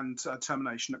breach and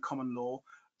termination at common law.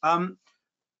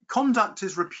 Conduct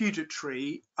is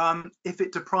repudiatory if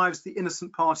it deprives the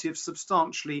innocent party of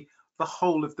substantially the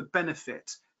whole of the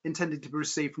benefit intended to be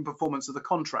received from performance of the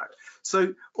contract.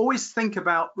 So always think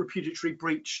about repudiatory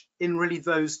breach in really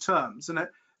those terms. And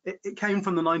it came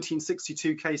from the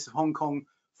 1962 case of Hong Kong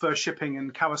Fur Shipping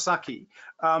and Kawasaki,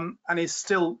 and is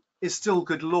still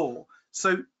good law.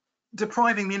 So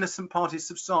depriving the innocent party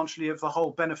substantially of the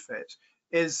whole benefit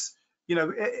is, you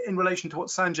know, in relation to what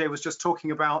Sanjay was just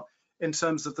talking about in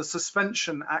terms of the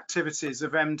suspension activities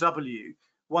of MW,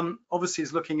 one obviously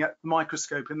is looking at the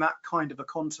microscope in that kind of a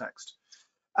context.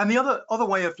 And the other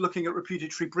way of looking at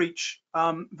repudiatory breach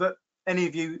that any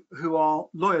of you who are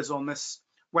lawyers on this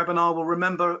webinar will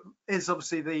remember is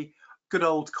obviously the good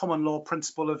old common law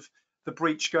principle of the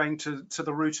breach going to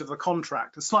the root of the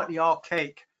contract, a slightly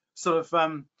archaic sort of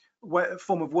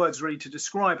form of words really to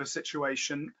describe a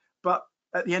situation, but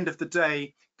at the end of the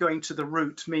day, going to the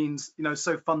root means, you know,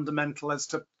 so fundamental as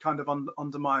to kind of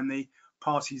undermine the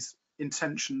party's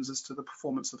intentions as to the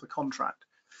performance of the contract.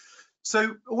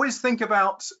 So always think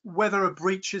about whether a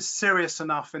breach is serious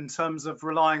enough in terms of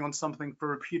relying on something for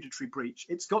repudiatory breach.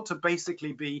 It's got to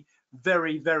basically be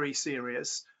very, very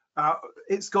serious.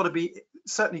 It's got to be,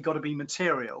 certainly got to be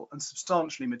material and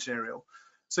substantially material.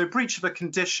 So breach of a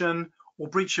condition or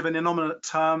breach of an innominate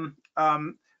term,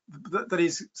 that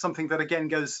is something that again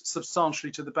goes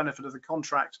substantially to the benefit of the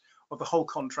contract, of the whole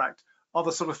contract, are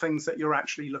the sort of things that you're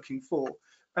actually looking for.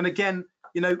 And again,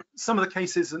 you know, some of the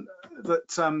cases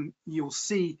that you'll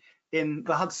see in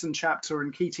the Hudson chapter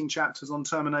and Keating chapters on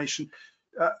termination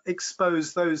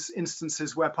expose those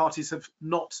instances where parties have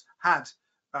not had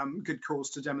good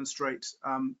cause to demonstrate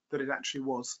that it actually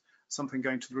was something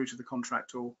going to the root of the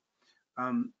contract or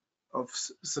of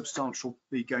substantially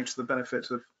going to the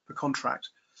benefit of the contract.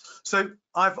 So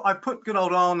I've put good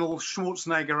old Arnold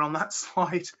Schwarzenegger on that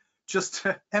slide just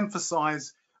to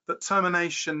emphasize that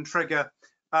termination trigger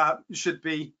should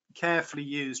be carefully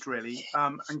used really,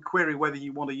 and query whether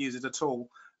you want to use it at all.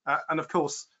 And of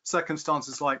course,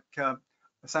 circumstances like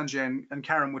Sanjay and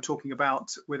Karen were talking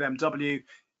about with MW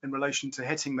in relation to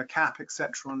hitting the cap,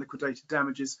 etc., on liquidated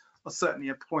damages are certainly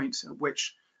a point at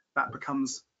which that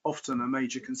becomes often a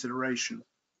major consideration.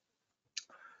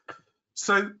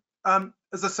 So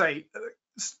as I say,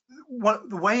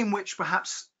 the way in which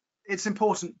perhaps it's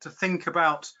important to think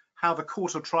about how the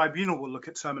court or tribunal will look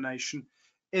at termination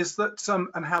is that,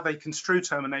 and how they construe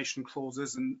termination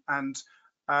clauses and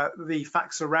the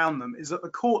facts around them, is that the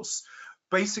courts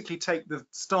basically take the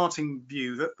starting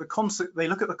view that they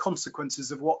look at the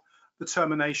consequences of what the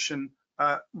termination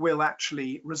will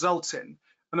actually result in.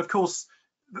 And of course,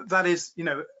 that is, you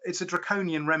know, it's a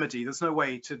draconian remedy. There's no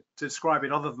way to describe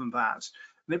it other than that.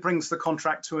 And it brings the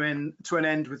contract to an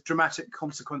end with dramatic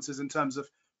consequences in terms of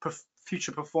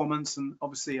future performance, and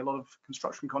obviously a lot of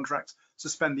construction contracts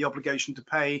suspend the obligation to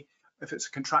pay if it's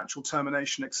a contractual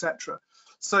termination, etc.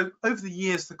 So over the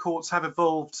years, the courts have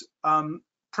evolved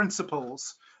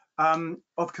principles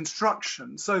of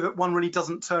construction so that one really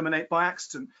doesn't terminate by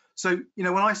accident. So, you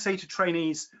know, when I say to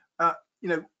trainees, you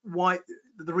know, why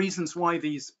the reasons why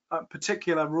these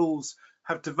particular rules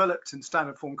have developed in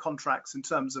standard form contracts in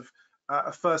terms of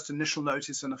a first initial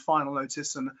notice and a final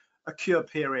notice and a cure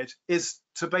period is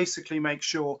to basically make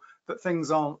sure that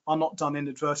things are not done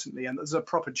inadvertently and there's a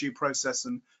proper due process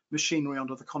and machinery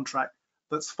under the contract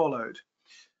that's followed.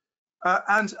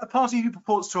 And a party who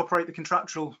purports to operate the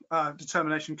contractual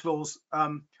determination clause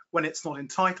when it's not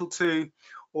entitled to,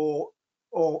 or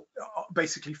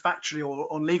basically factually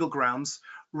or on legal grounds,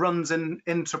 runs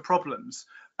into problems.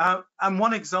 And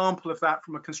one example of that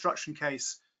from a construction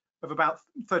case of about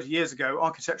 30 years ago,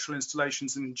 architectural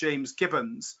installations in James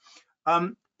Gibbons.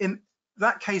 In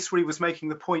that case, where he was making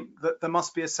the point that there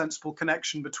must be a sensible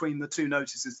connection between the two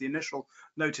notices, the initial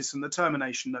notice and the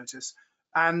termination notice.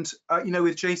 And you know,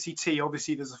 with JCT,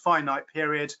 obviously there's a finite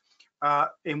period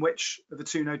in which the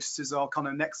two notices are kind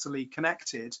of nextly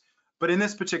connected. But in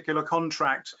this particular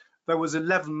contract, there was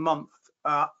 11-month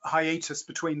hiatus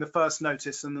between the first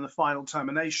notice and then the final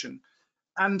termination.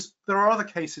 And there are other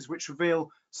cases which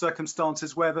reveal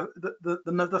circumstances where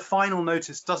the final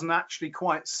notice doesn't actually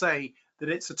quite say that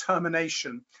it's a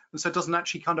termination, and so it doesn't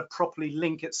actually kind of properly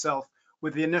link itself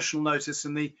with the initial notice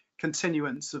and the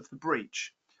continuance of the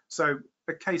breach. So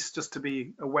a case just to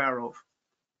be aware of.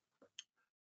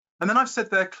 And then I've said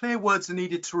there, clear words are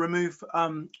needed to remove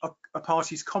a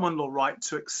party's common law right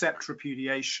to accept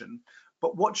repudiation.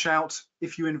 but watch out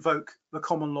if you invoke the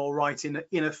common law right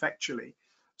ineffectually.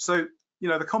 So, you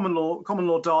know, the common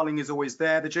law darling is always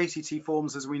there. The JTT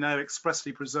forms, as we know,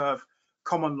 expressly preserve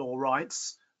common law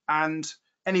rights, and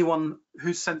anyone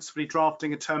who's sensibly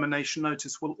drafting a termination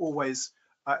notice will always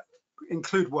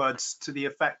include words to the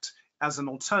effect, as an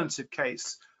alternative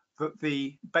case, that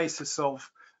the basis of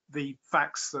the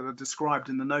facts that are described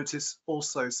in the notice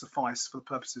also suffice for the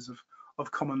purposes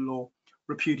of common law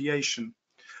repudiation.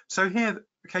 So here,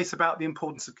 the case about the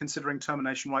importance of considering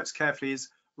termination rights carefully is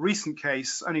a recent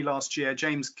case, only last year,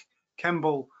 James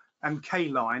Kemble and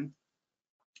K-Line.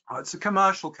 It's a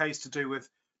commercial case to do with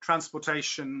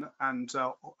transportation and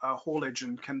haulage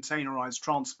and containerized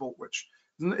transport, which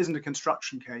isn't a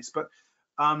construction case. But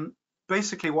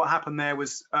basically what happened there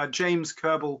was James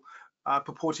Kerbel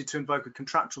purported to invoke a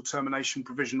contractual termination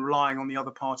provision relying on the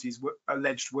other party's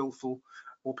alleged willful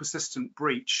or persistent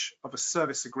breach of a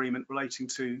service agreement relating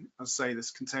to, as I say,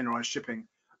 this containerized shipping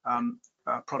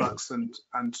products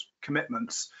and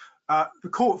commitments. The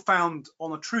court found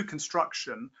on a true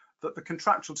construction that the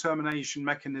contractual termination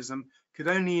mechanism could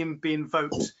only be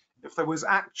invoked if there was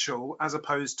actual, as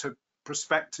opposed to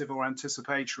prospective or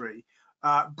anticipatory,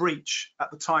 breach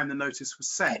at the time the notice was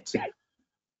sent.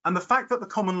 And the fact that the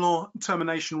common law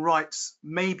termination rights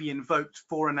may be invoked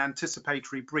for an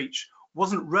anticipatory breach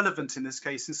wasn't relevant in this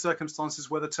case in circumstances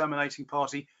where the terminating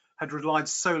party had relied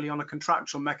solely on a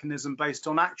contractual mechanism based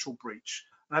on actual breach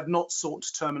and had not sought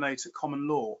to terminate at common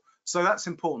law. So that's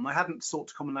important. They hadn't sought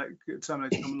to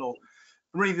terminate at common law.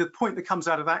 And really, the point that comes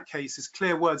out of that case is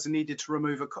clear words are needed to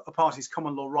remove a party's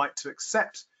common law right to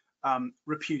accept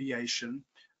repudiation.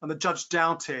 And the judge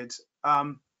doubted,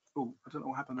 oh, I don't know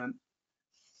what happened then.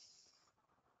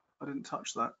 I didn't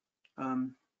touch that.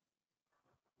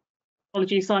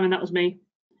 Apologies, Simon, that was me.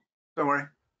 Don't worry,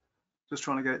 just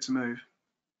trying to get it to move.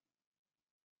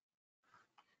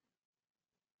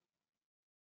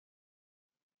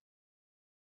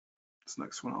 This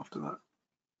next one after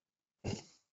that.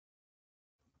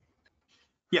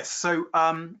 Yes, so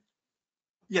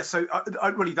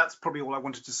really that's probably all I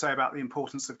wanted to say about the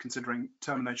importance of considering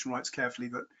termination rights carefully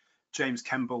that James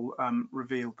Kemble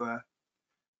revealed there.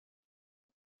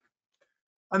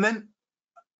 And then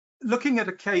looking at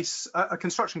a case, a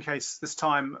construction case this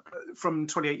time from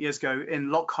 28 years ago in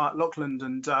Lockland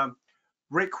and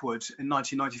Rickwood in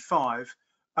 1995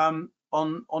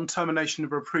 on termination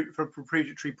of a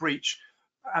repudiatory breach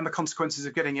and the consequences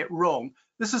of getting it wrong.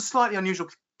 This is a slightly unusual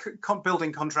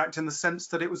building contract in the sense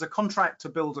that it was a contract to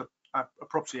build a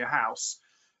property, a house,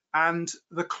 and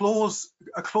a clause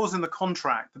in the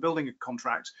contract, the building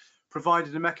contract,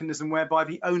 provided a mechanism whereby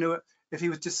the owner, if he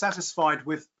was dissatisfied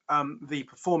with the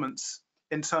performance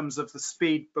in terms of the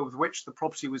speed with which the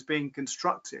property was being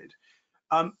constructed,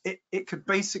 it could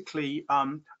basically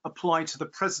apply to the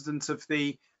president of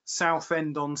the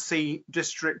Southend-on-Sea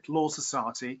District Law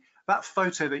Society. That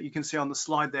photo that you can see on the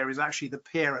slide there is actually the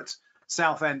pier at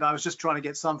Southend. I was just trying to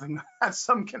get something that had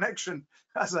some connection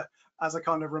as a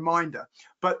kind of reminder.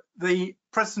 But the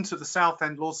president of the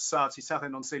Southend Law Society,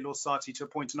 Southend-on-Sea Law Society, to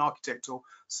appoint an architect or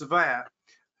surveyor,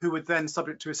 who would then,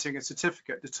 subject to issuing a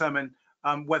certificate, determine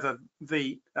whether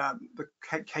the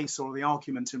case or the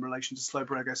argument in relation to slow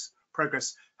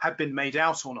progress had been made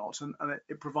out or not, and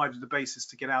it provided the basis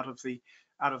to get out of the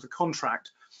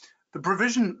contract. The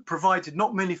provision provided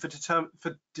not merely for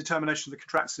determination of the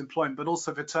contractor's employment, but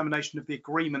also for termination of the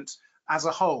agreement as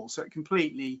a whole. So it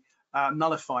completely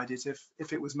nullified it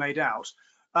if it was made out.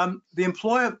 The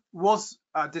employer was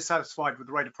dissatisfied with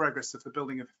the rate of progress of the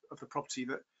building of the property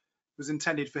that was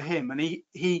intended for him, and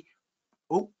he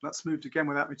oh, that's moved again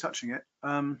without me touching it.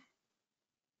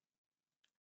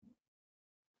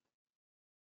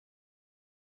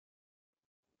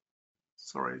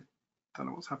 Sorry, don't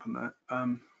know what's happened there.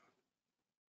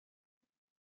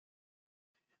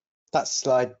 That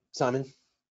slide, Simon.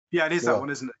 Yeah, it is that one,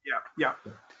 isn't it? Yeah.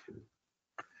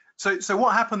 So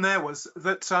what happened there was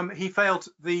that he failed.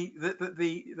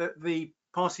 The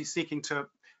party seeking to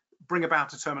bring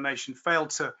about a termination failed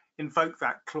to invoke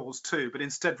that clause 2, but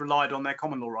instead relied on their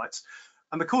common law rights.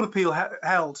 And the Court of Appeal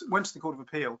went to the Court of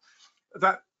Appeal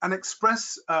that an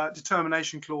express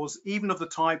determination clause, even of the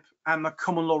type and the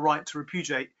common law right to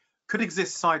repudiate, could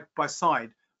exist side by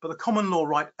side, but the common law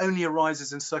right only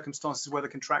arises in circumstances where the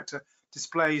contractor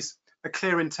displays a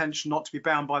clear intention not to be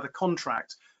bound by the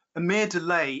contract. A mere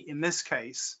delay in this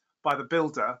case by the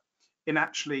builder in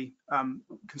actually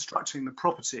constructing the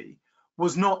property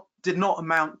did not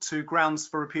amount to grounds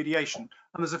for repudiation.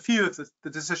 And there's a few of the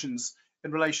decisions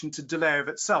in relation to delay of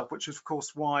itself, which is of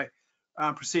course why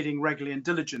proceeding regularly and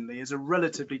diligently is a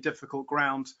relatively difficult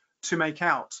ground to make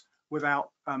out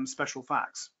without special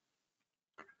facts.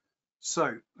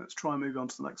 So let's try and move on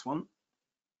to the next one.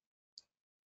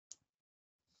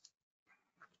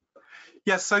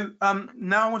 Yes, so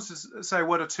now I want to say a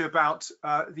word or two about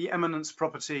the eminence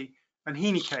property and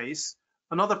Heaney case,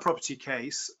 another property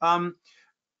case. And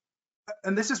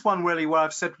this is one really where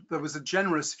I've said there was a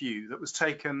generous view that was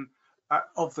taken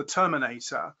of the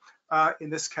terminator. In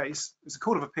this case, it was a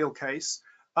Court of Appeal case.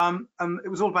 And it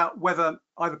was all about whether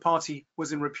either party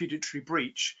was in repudiatory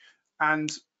breach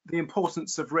and the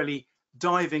importance of really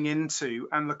diving into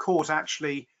and the court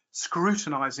actually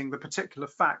scrutinizing the particular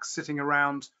facts sitting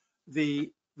around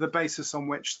the basis on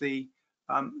which the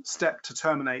step to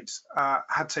terminate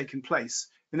had taken place.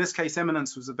 In this case,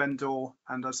 eminence was the vendor,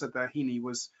 and I said there Heaney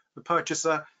was the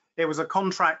purchaser. It was a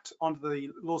contract under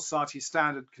the Law Society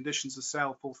Standard Conditions of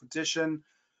Sale, 4th edition.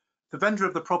 The vendor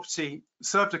of the property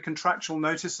served a contractual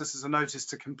notice. This is a notice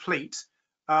to complete.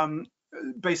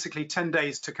 Basically 10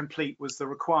 days to complete was the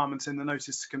requirement in the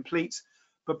notice to complete.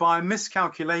 But by a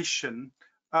miscalculation,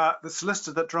 the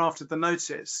solicitor that drafted the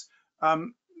notice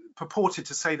purported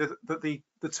to say that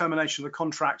the termination of the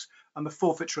contract and the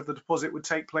forfeiture of the deposit would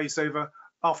take place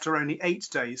after only 8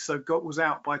 days, so was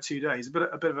out by 2 days, a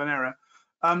bit of an error.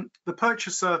 The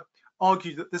purchaser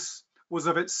argued that this was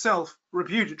of itself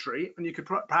repudiatory, and you could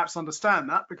perhaps understand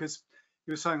that because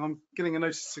he was saying, I'm getting a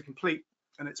notice to complete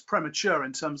and it's premature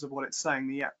in terms of what it's saying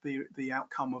the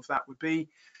outcome of that would be.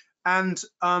 And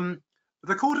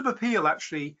the Court of Appeal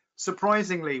actually,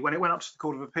 surprisingly, when it went up to the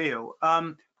Court of Appeal,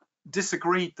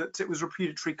 disagreed that it was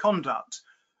repudiatory conduct,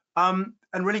 and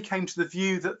really came to the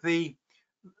view that the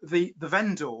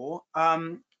vendor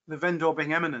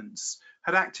being eminence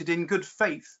had acted in good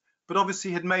faith, but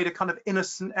obviously had made a kind of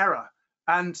innocent error.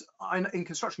 And in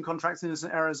construction contracts,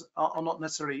 innocent errors are not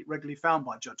necessarily regularly found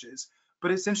by judges.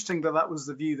 But it's interesting that that was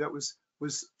the view that was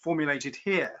formulated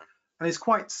here, and it's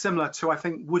quite similar to, I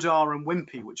think, Woodar and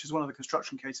Wimpey, which is one of the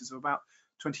construction cases of about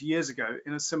 20 years ago,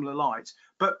 in a similar light.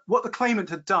 But what the claimant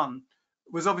had done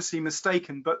was obviously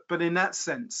mistaken, but in that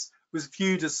sense was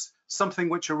viewed as something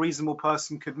which a reasonable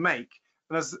person could make,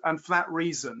 and for that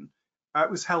reason, it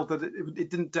was held that it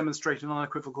didn't demonstrate an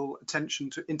unequivocal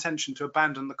intention to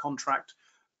abandon the contract,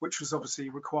 which was obviously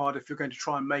required if you're going to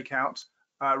try and make out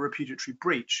repudiatory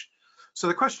breach. So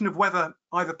the question of whether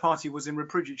either party was in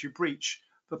repudiatory breach,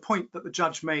 the point that the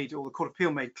judge made, or the Court of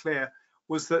Appeal made clear,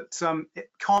 was that it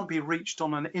can't be reached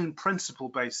on an in principle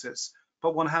basis,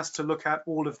 but one has to look at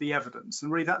all of the evidence.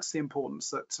 And really that's the importance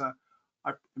that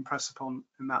I impress upon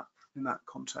in that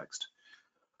context.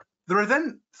 There are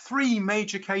then 3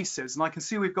 major cases, and I can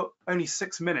see we've got only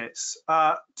 6 minutes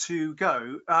to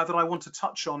go, that I want to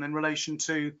touch on in relation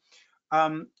to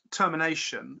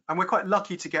termination. And we're quite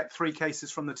lucky to get 3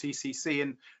 cases from the TCC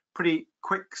in pretty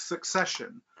quick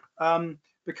succession,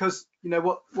 because you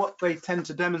know what they tend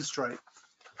to demonstrate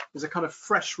is a kind of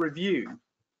fresh review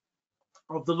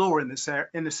of the law in this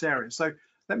area. So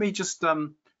let me just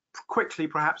quickly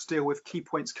perhaps deal with key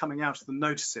points coming out of the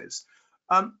notices.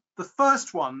 The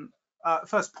first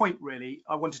point really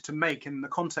I wanted to make in the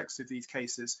context of these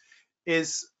cases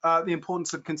is the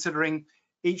importance of considering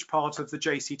each part of the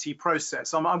JCT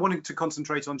process. I'm wanting to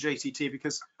concentrate on JCT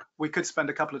because we could spend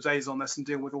a couple of days on this and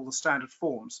deal with all the standard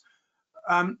forms.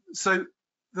 So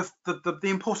the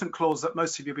important clause that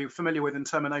most of you will be familiar with in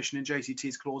termination in JCT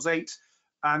is clause 8,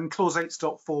 and clause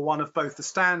 8.41 of both the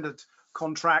standard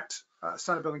contract,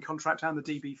 standard building contract, and the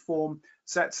DB form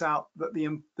sets out that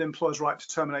the employer's right to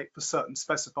terminate for certain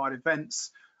specified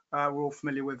events. We're all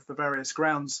familiar with the various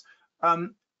grounds.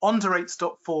 Under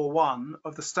 8.41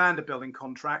 of the standard building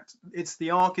contract, it's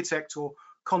the architect or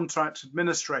contract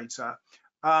administrator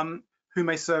who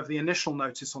may serve the initial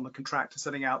notice on the contractor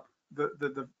setting out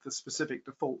the specific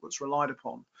default that's relied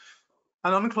upon.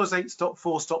 And under clause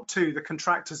 8.4.2, the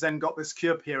contractor's then got this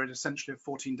cure period, essentially of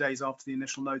 14 days after the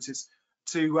initial notice,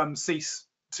 to cease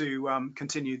to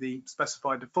continue the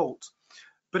specified default.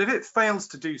 But if it fails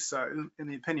to do so, in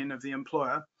the opinion of the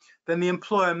employer, then the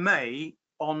employer may,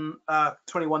 on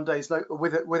 21 days,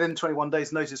 within 21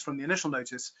 days notice from the initial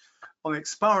notice, on the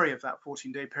expiry of that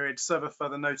 14-day period, serve a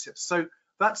further notice. So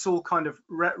that's all kind of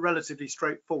relatively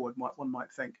straightforward, one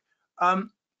might think.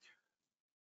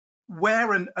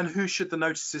 Where and who should the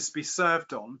notices be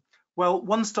served on? Well,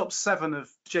 1.7 of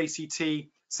JCT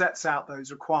sets out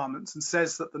those requirements and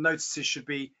says that the notices should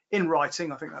be in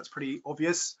writing. I think that's pretty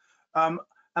obvious. And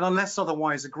unless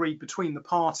otherwise agreed between the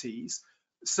parties,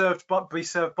 be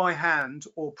served by hand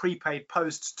or prepaid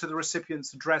post to the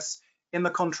recipient's address in the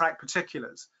contract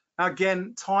particulars. Now,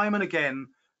 again, time and again,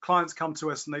 clients come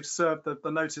to us and they've served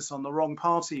the notice on the wrong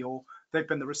party, or they've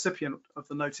been the recipient of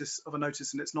a notice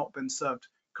and it's not been served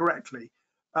correctly.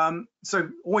 So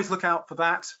always look out for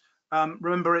that.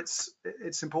 Remember, it's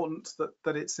important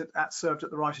that it's served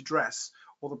at the right address,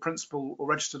 or the principal or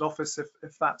registered office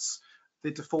if that's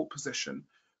the default position.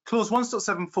 Clause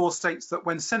 1.74 states that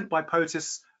when sent by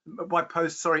post,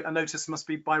 a notice must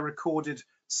be by recorded,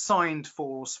 signed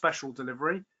for, or special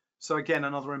delivery. So again,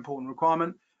 another important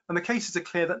requirement. And the cases are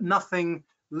clear that nothing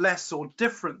less or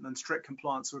different than strict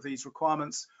compliance with these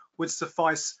requirements would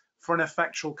suffice for an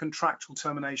effectual contractual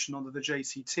termination under the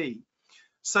JCT.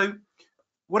 So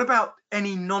what about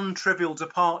any non-trivial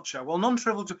departure? Well,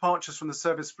 non-trivial departures from the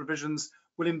service provisions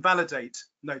will invalidate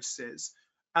notices.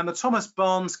 And the Thomas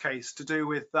Barnes case, to do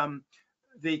with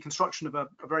the construction of a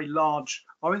very large,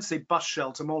 I won't say bus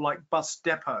shelter, more like bus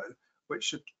depot,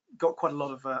 which got quite a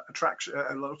lot of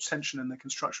attention in the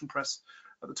construction press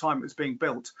at the time it was being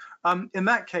built. In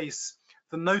that case,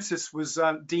 the notice was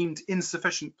deemed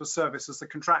insufficient for service, as the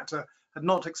contractor had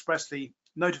not expressly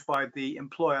notified the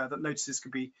employer that notices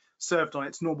could be served on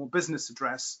its normal business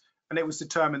address, and it was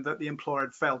determined that the employer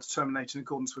had failed to terminate in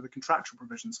accordance with the contractual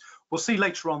provisions. We'll see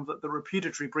later on that the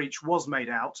repudiatory breach was made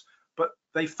out, but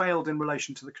they failed in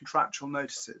relation to the contractual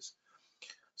notices.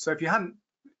 So if you hadn't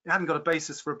got a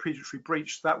basis for a repudiatory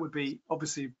breach, that would be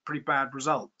obviously a pretty bad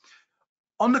result.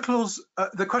 On the clause,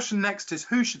 the question next is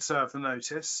who should serve the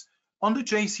notice. Under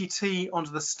JCT,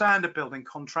 under the standard building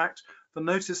contract,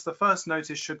 the first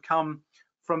notice should come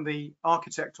from the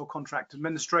architect or contract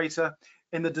administrator.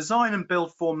 In the design and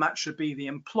build form, that should be the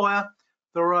employer.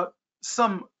 There are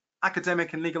some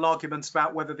academic and legal arguments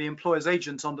about whether the employer's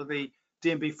agent under the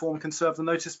D&B form can serve the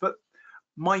notice, but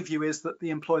my view is that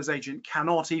the employer's agent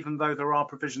cannot, even though there are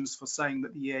provisions for saying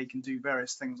that the EA can do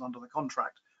various things under the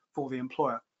contract for the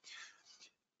employer.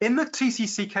 In the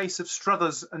TCC case of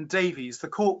Struthers and Davies, the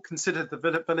court considered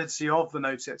the validity of the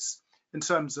notice in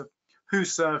terms of who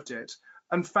served it,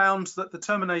 and found that the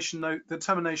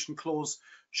termination clause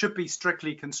should be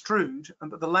strictly construed,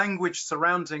 and that the language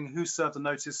surrounding who served the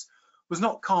notice was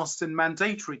not cast in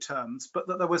mandatory terms, but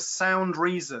that there were sound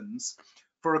reasons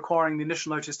for requiring the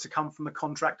initial notice to come from the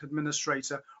contract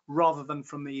administrator rather than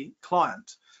from the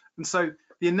client. And so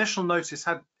the initial notice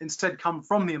had instead come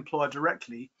from the employer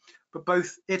directly, but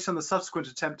both it and the subsequent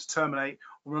attempt to terminate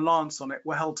or reliance on it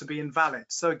were held to be invalid.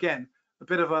 So again, a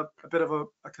bit of a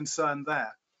concern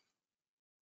there.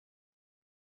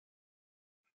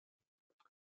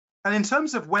 And in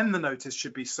terms of when the notice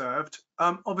should be served,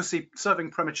 obviously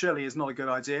serving prematurely is not a good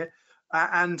idea.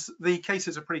 And the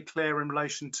cases are pretty clear in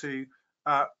relation to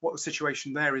what the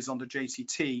situation there is under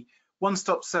JCT.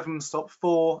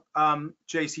 1.7.4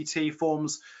 JCT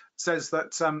forms says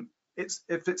that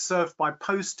if it's served by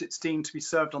post, it's deemed to be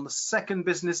served on the second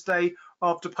business day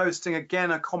after posting.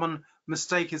 Again, a common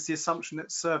mistake is the assumption that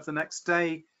it's served the next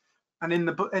day. And in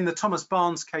the Thomas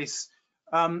Barnes case,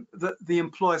 that the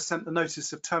employer sent the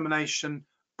notice of termination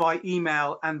by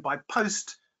email and by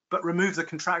post, but removed the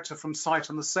contractor from site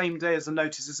on the same day as the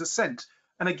notices are sent.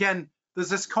 And again, there's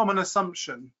this common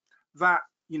assumption that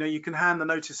you can hand the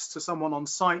notice to someone on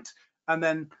site and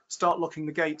then start locking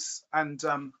the gates and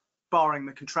barring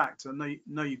the contractor.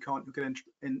 No, you can't. You'll get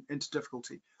into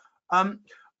difficulty. I'm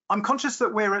conscious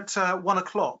that we're at 1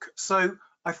 o'clock, so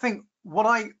I think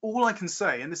all I can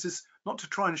say, and this is not to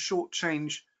try and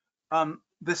shortchange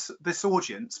this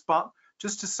audience, but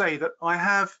just to say that I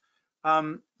have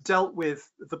dealt with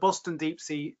the Boston deep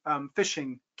sea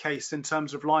fishing case in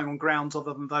terms of relying on grounds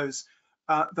other than those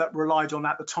that relied on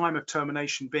at the time of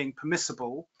termination being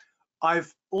permissible.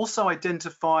 I've also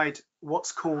identified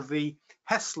what's called the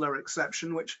Hessler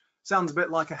exception, which sounds a bit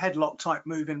like a headlock type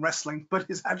move in wrestling, but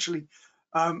is actually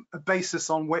a basis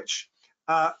on which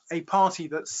a party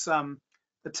that's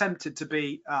attempted to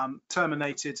be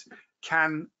terminated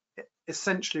can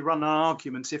essentially run an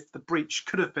argument if the breach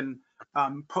could have been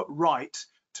put right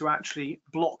to actually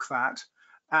block that,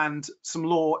 and some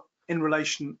law in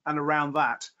relation and around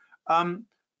that.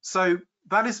 So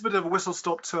that is a bit of a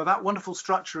whistle-stop tour. That wonderful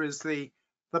structure is the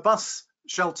bus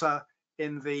shelter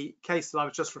in the case that I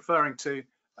was just referring to,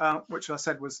 which I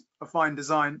said was a fine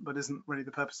design, but isn't really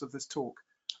the purpose of this talk.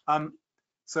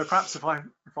 So perhaps if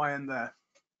I end there.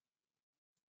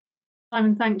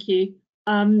 Simon, thank you.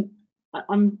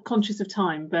 I'm conscious of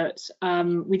time, but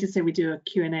we did say we do a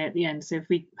Q&A at the end, so if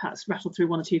we perhaps rattle through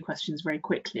 1 or 2 questions very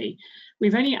quickly.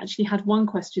 We've only actually had 1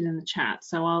 question in the chat,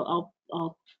 so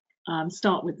I'll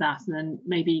start with that and then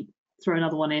maybe throw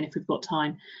another one in if we've got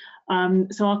time.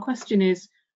 So our question is,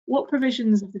 what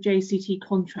provisions of the JCT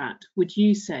contract would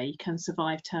you say can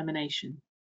survive termination?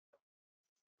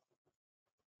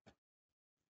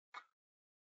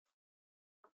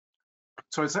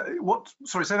 Sorry,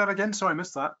 say that again. Sorry, I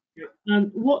missed that.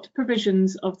 What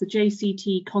provisions of the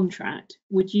JCT contract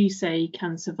would you say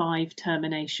can survive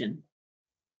termination?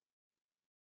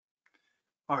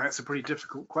 Oh, that's a pretty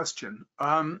difficult question.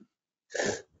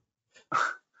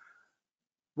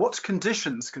 What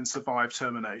conditions can survive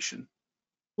termination?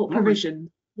 What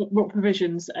provision? What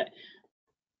provisions?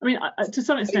 I mean, to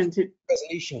some extent, it.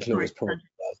 Resolution clause probably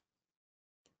does.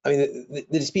 I mean,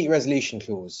 the dispute resolution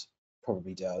clause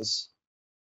probably does.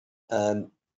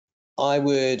 I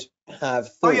would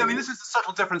have thought. Oh yeah, I mean, this is the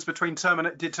subtle difference between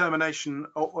determination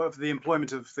of the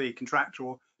employment of the contractor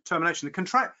or termination.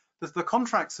 The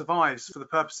contract survives for the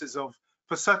purposes of,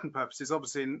 for certain purposes,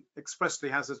 obviously, and expressly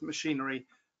has as machinery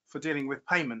for dealing with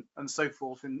payment and so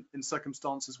forth in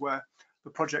circumstances where the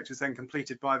project is then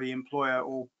completed by the employer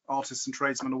or artists and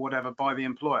tradesmen or whatever by the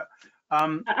employer.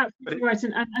 Absolutely right,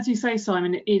 and as you say,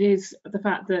 Simon, it is the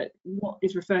fact that what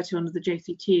is referred to under the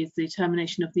JCT is the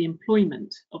termination of the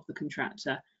employment of the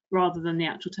contractor rather than the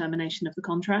actual termination of the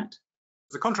contract.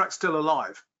 The contract's still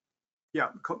alive. Yeah,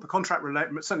 the contract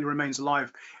certainly remains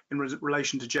alive in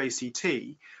relation to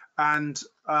JCT, and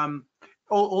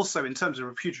also in terms of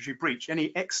repudiatory breach,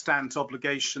 any extant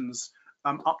obligations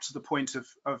up to the point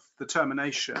of the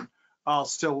termination are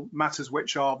still matters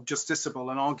which are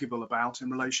justiciable and arguable about in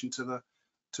relation to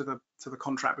the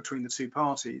contract between the two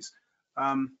parties.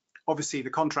 Obviously, the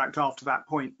contract after that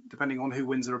point, depending on who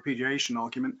wins the repudiation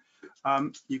argument,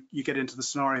 you get into the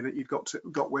scenario that you've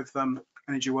got with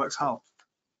Energy Works Hull.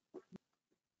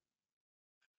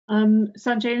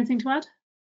 Sanjay, anything to add?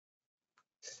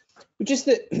 Just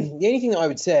that the only thing that I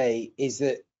would say is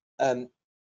that, and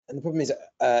the problem is,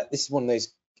 this is one of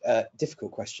those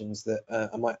difficult questions that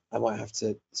I might have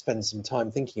to spend some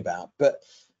time thinking about. But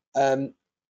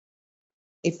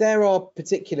if there are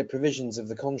particular provisions of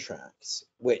the contracts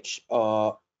which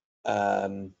are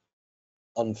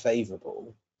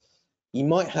unfavourable, you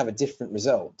might have a different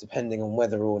result depending on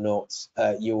whether or not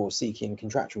you're seeking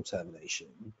contractual termination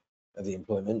of the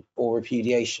employment or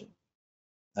repudiation.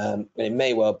 And it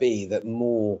may well be that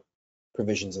more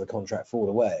provisions of the contract fall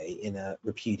away in a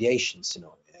repudiation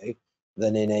scenario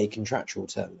than in a contractual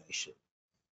termination.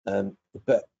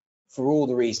 But for all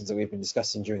the reasons that we've been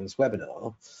discussing during this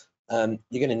webinar, you're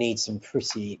going to need some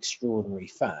pretty extraordinary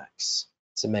facts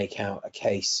to make out a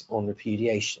case on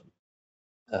repudiation.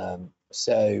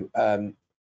 So I'm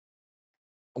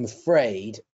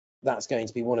afraid that's going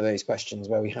to be one of those questions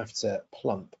where we have to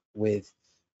plump with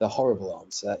the horrible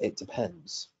answer, it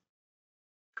depends.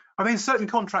 I mean, certain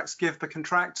contracts give the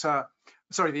contractor,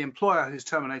 sorry, the employer who's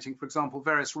terminating, for example,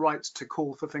 various rights to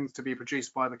call for things to be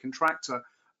produced by the contractor,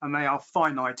 and they are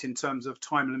finite in terms of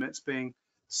time limits being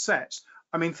set.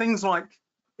 I mean, things like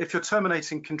if you're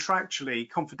terminating contractually,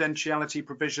 confidentiality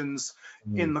provisions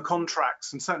in the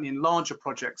contracts, and certainly in larger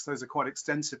projects, those are quite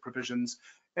extensive provisions.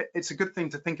 It's a good thing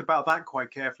to think about that quite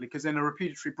carefully, because in a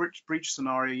repudiatory breach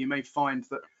scenario, you may find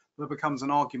that there becomes an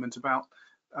argument about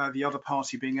the other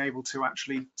party being able to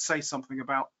actually say something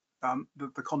about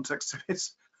the context of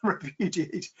its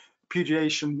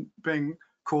repudiation being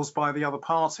caused by the other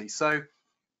party. So,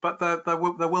 but there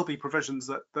will be provisions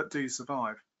that do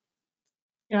survive.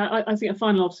 Yeah, I think a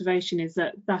final observation is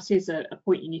that is a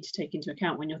point you need to take into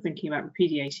account when you're thinking about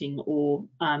repudiating or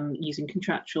using the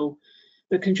contractual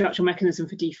mechanism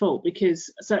for default,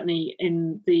 because certainly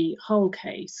in the Hull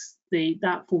case,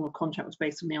 that form of contract was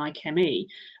based on the ICME,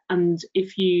 and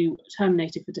if you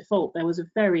terminated for default, there was a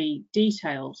very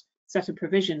detailed set of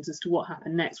provisions as to what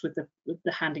happened next with the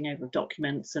handing over of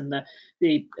documents and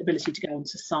the ability to go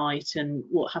onto site and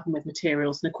what happened with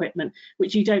materials and equipment,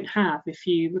 which you don't have if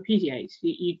you repudiate.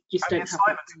 You just don't have. The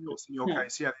assignment, of course, in your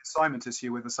case, yeah, the assignment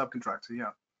issue with the subcontractor,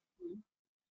 yeah.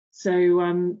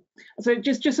 So, so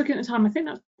just looking at the time, I think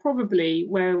that's probably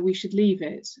where we should leave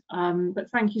it.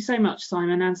 But thank you so much,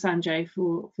 Simon and Sanjay,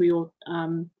 for your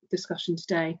discussion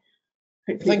today.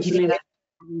 Hopefully thank you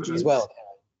as well.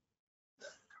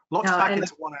 Lots back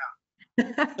into 1 hour.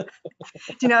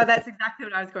 You know, that's exactly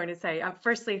what I was going to say.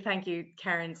 Firstly, thank you,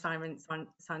 Karen, Simon,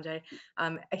 Sanjay.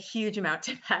 A huge amount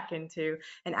to pack into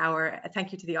an hour.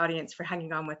 Thank you to the audience for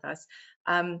hanging on with us.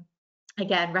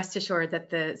 Again, rest assured that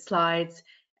the slides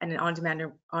and an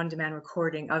on-demand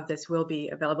recording of this will be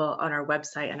available on our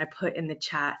website, and I put in the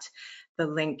chat the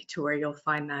link to where you'll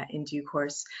find that in due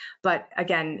course. But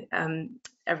again,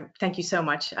 thank you so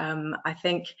much. I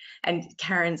think, and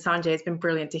Karen, Sanjay, it's been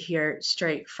brilliant to hear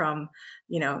straight from,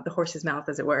 the horse's mouth,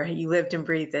 as it were. You lived and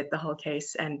breathed it, the whole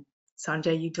case, and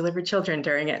Sanjay, you delivered children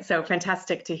during it. So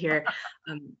fantastic to hear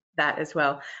that as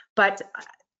well. But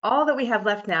all that we have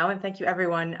left now, and thank you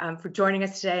everyone for joining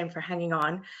us today and for hanging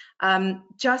on.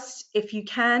 Just if you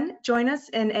can join us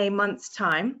in a month's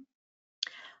time,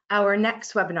 our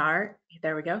next webinar,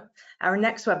 there we go. Our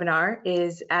next webinar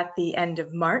is at the end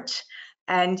of March,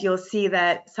 and you'll see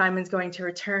that Simon's going to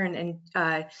return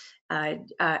and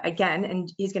again,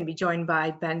 and he's going to be joined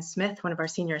by Ben Smith, one of our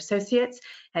senior associates,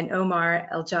 and Omar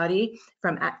El-Jadi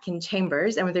from Atkin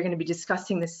Chambers, and they're going to be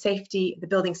discussing the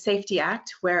Building Safety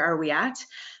Act. Where are we at?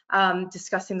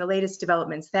 Discussing the latest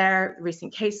developments there,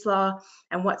 recent case law,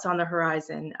 and what's on the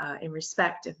horizon in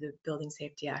respect of the Building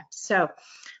Safety Act. So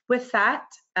with that,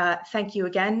 thank you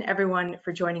again, everyone,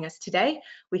 for joining us today.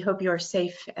 We hope you're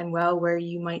safe and well where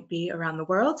you might be around the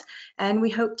world, and we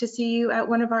hope to see you at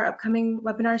one of our upcoming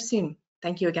webinars soon.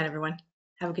 Thank you again, everyone.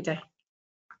 Have a good day.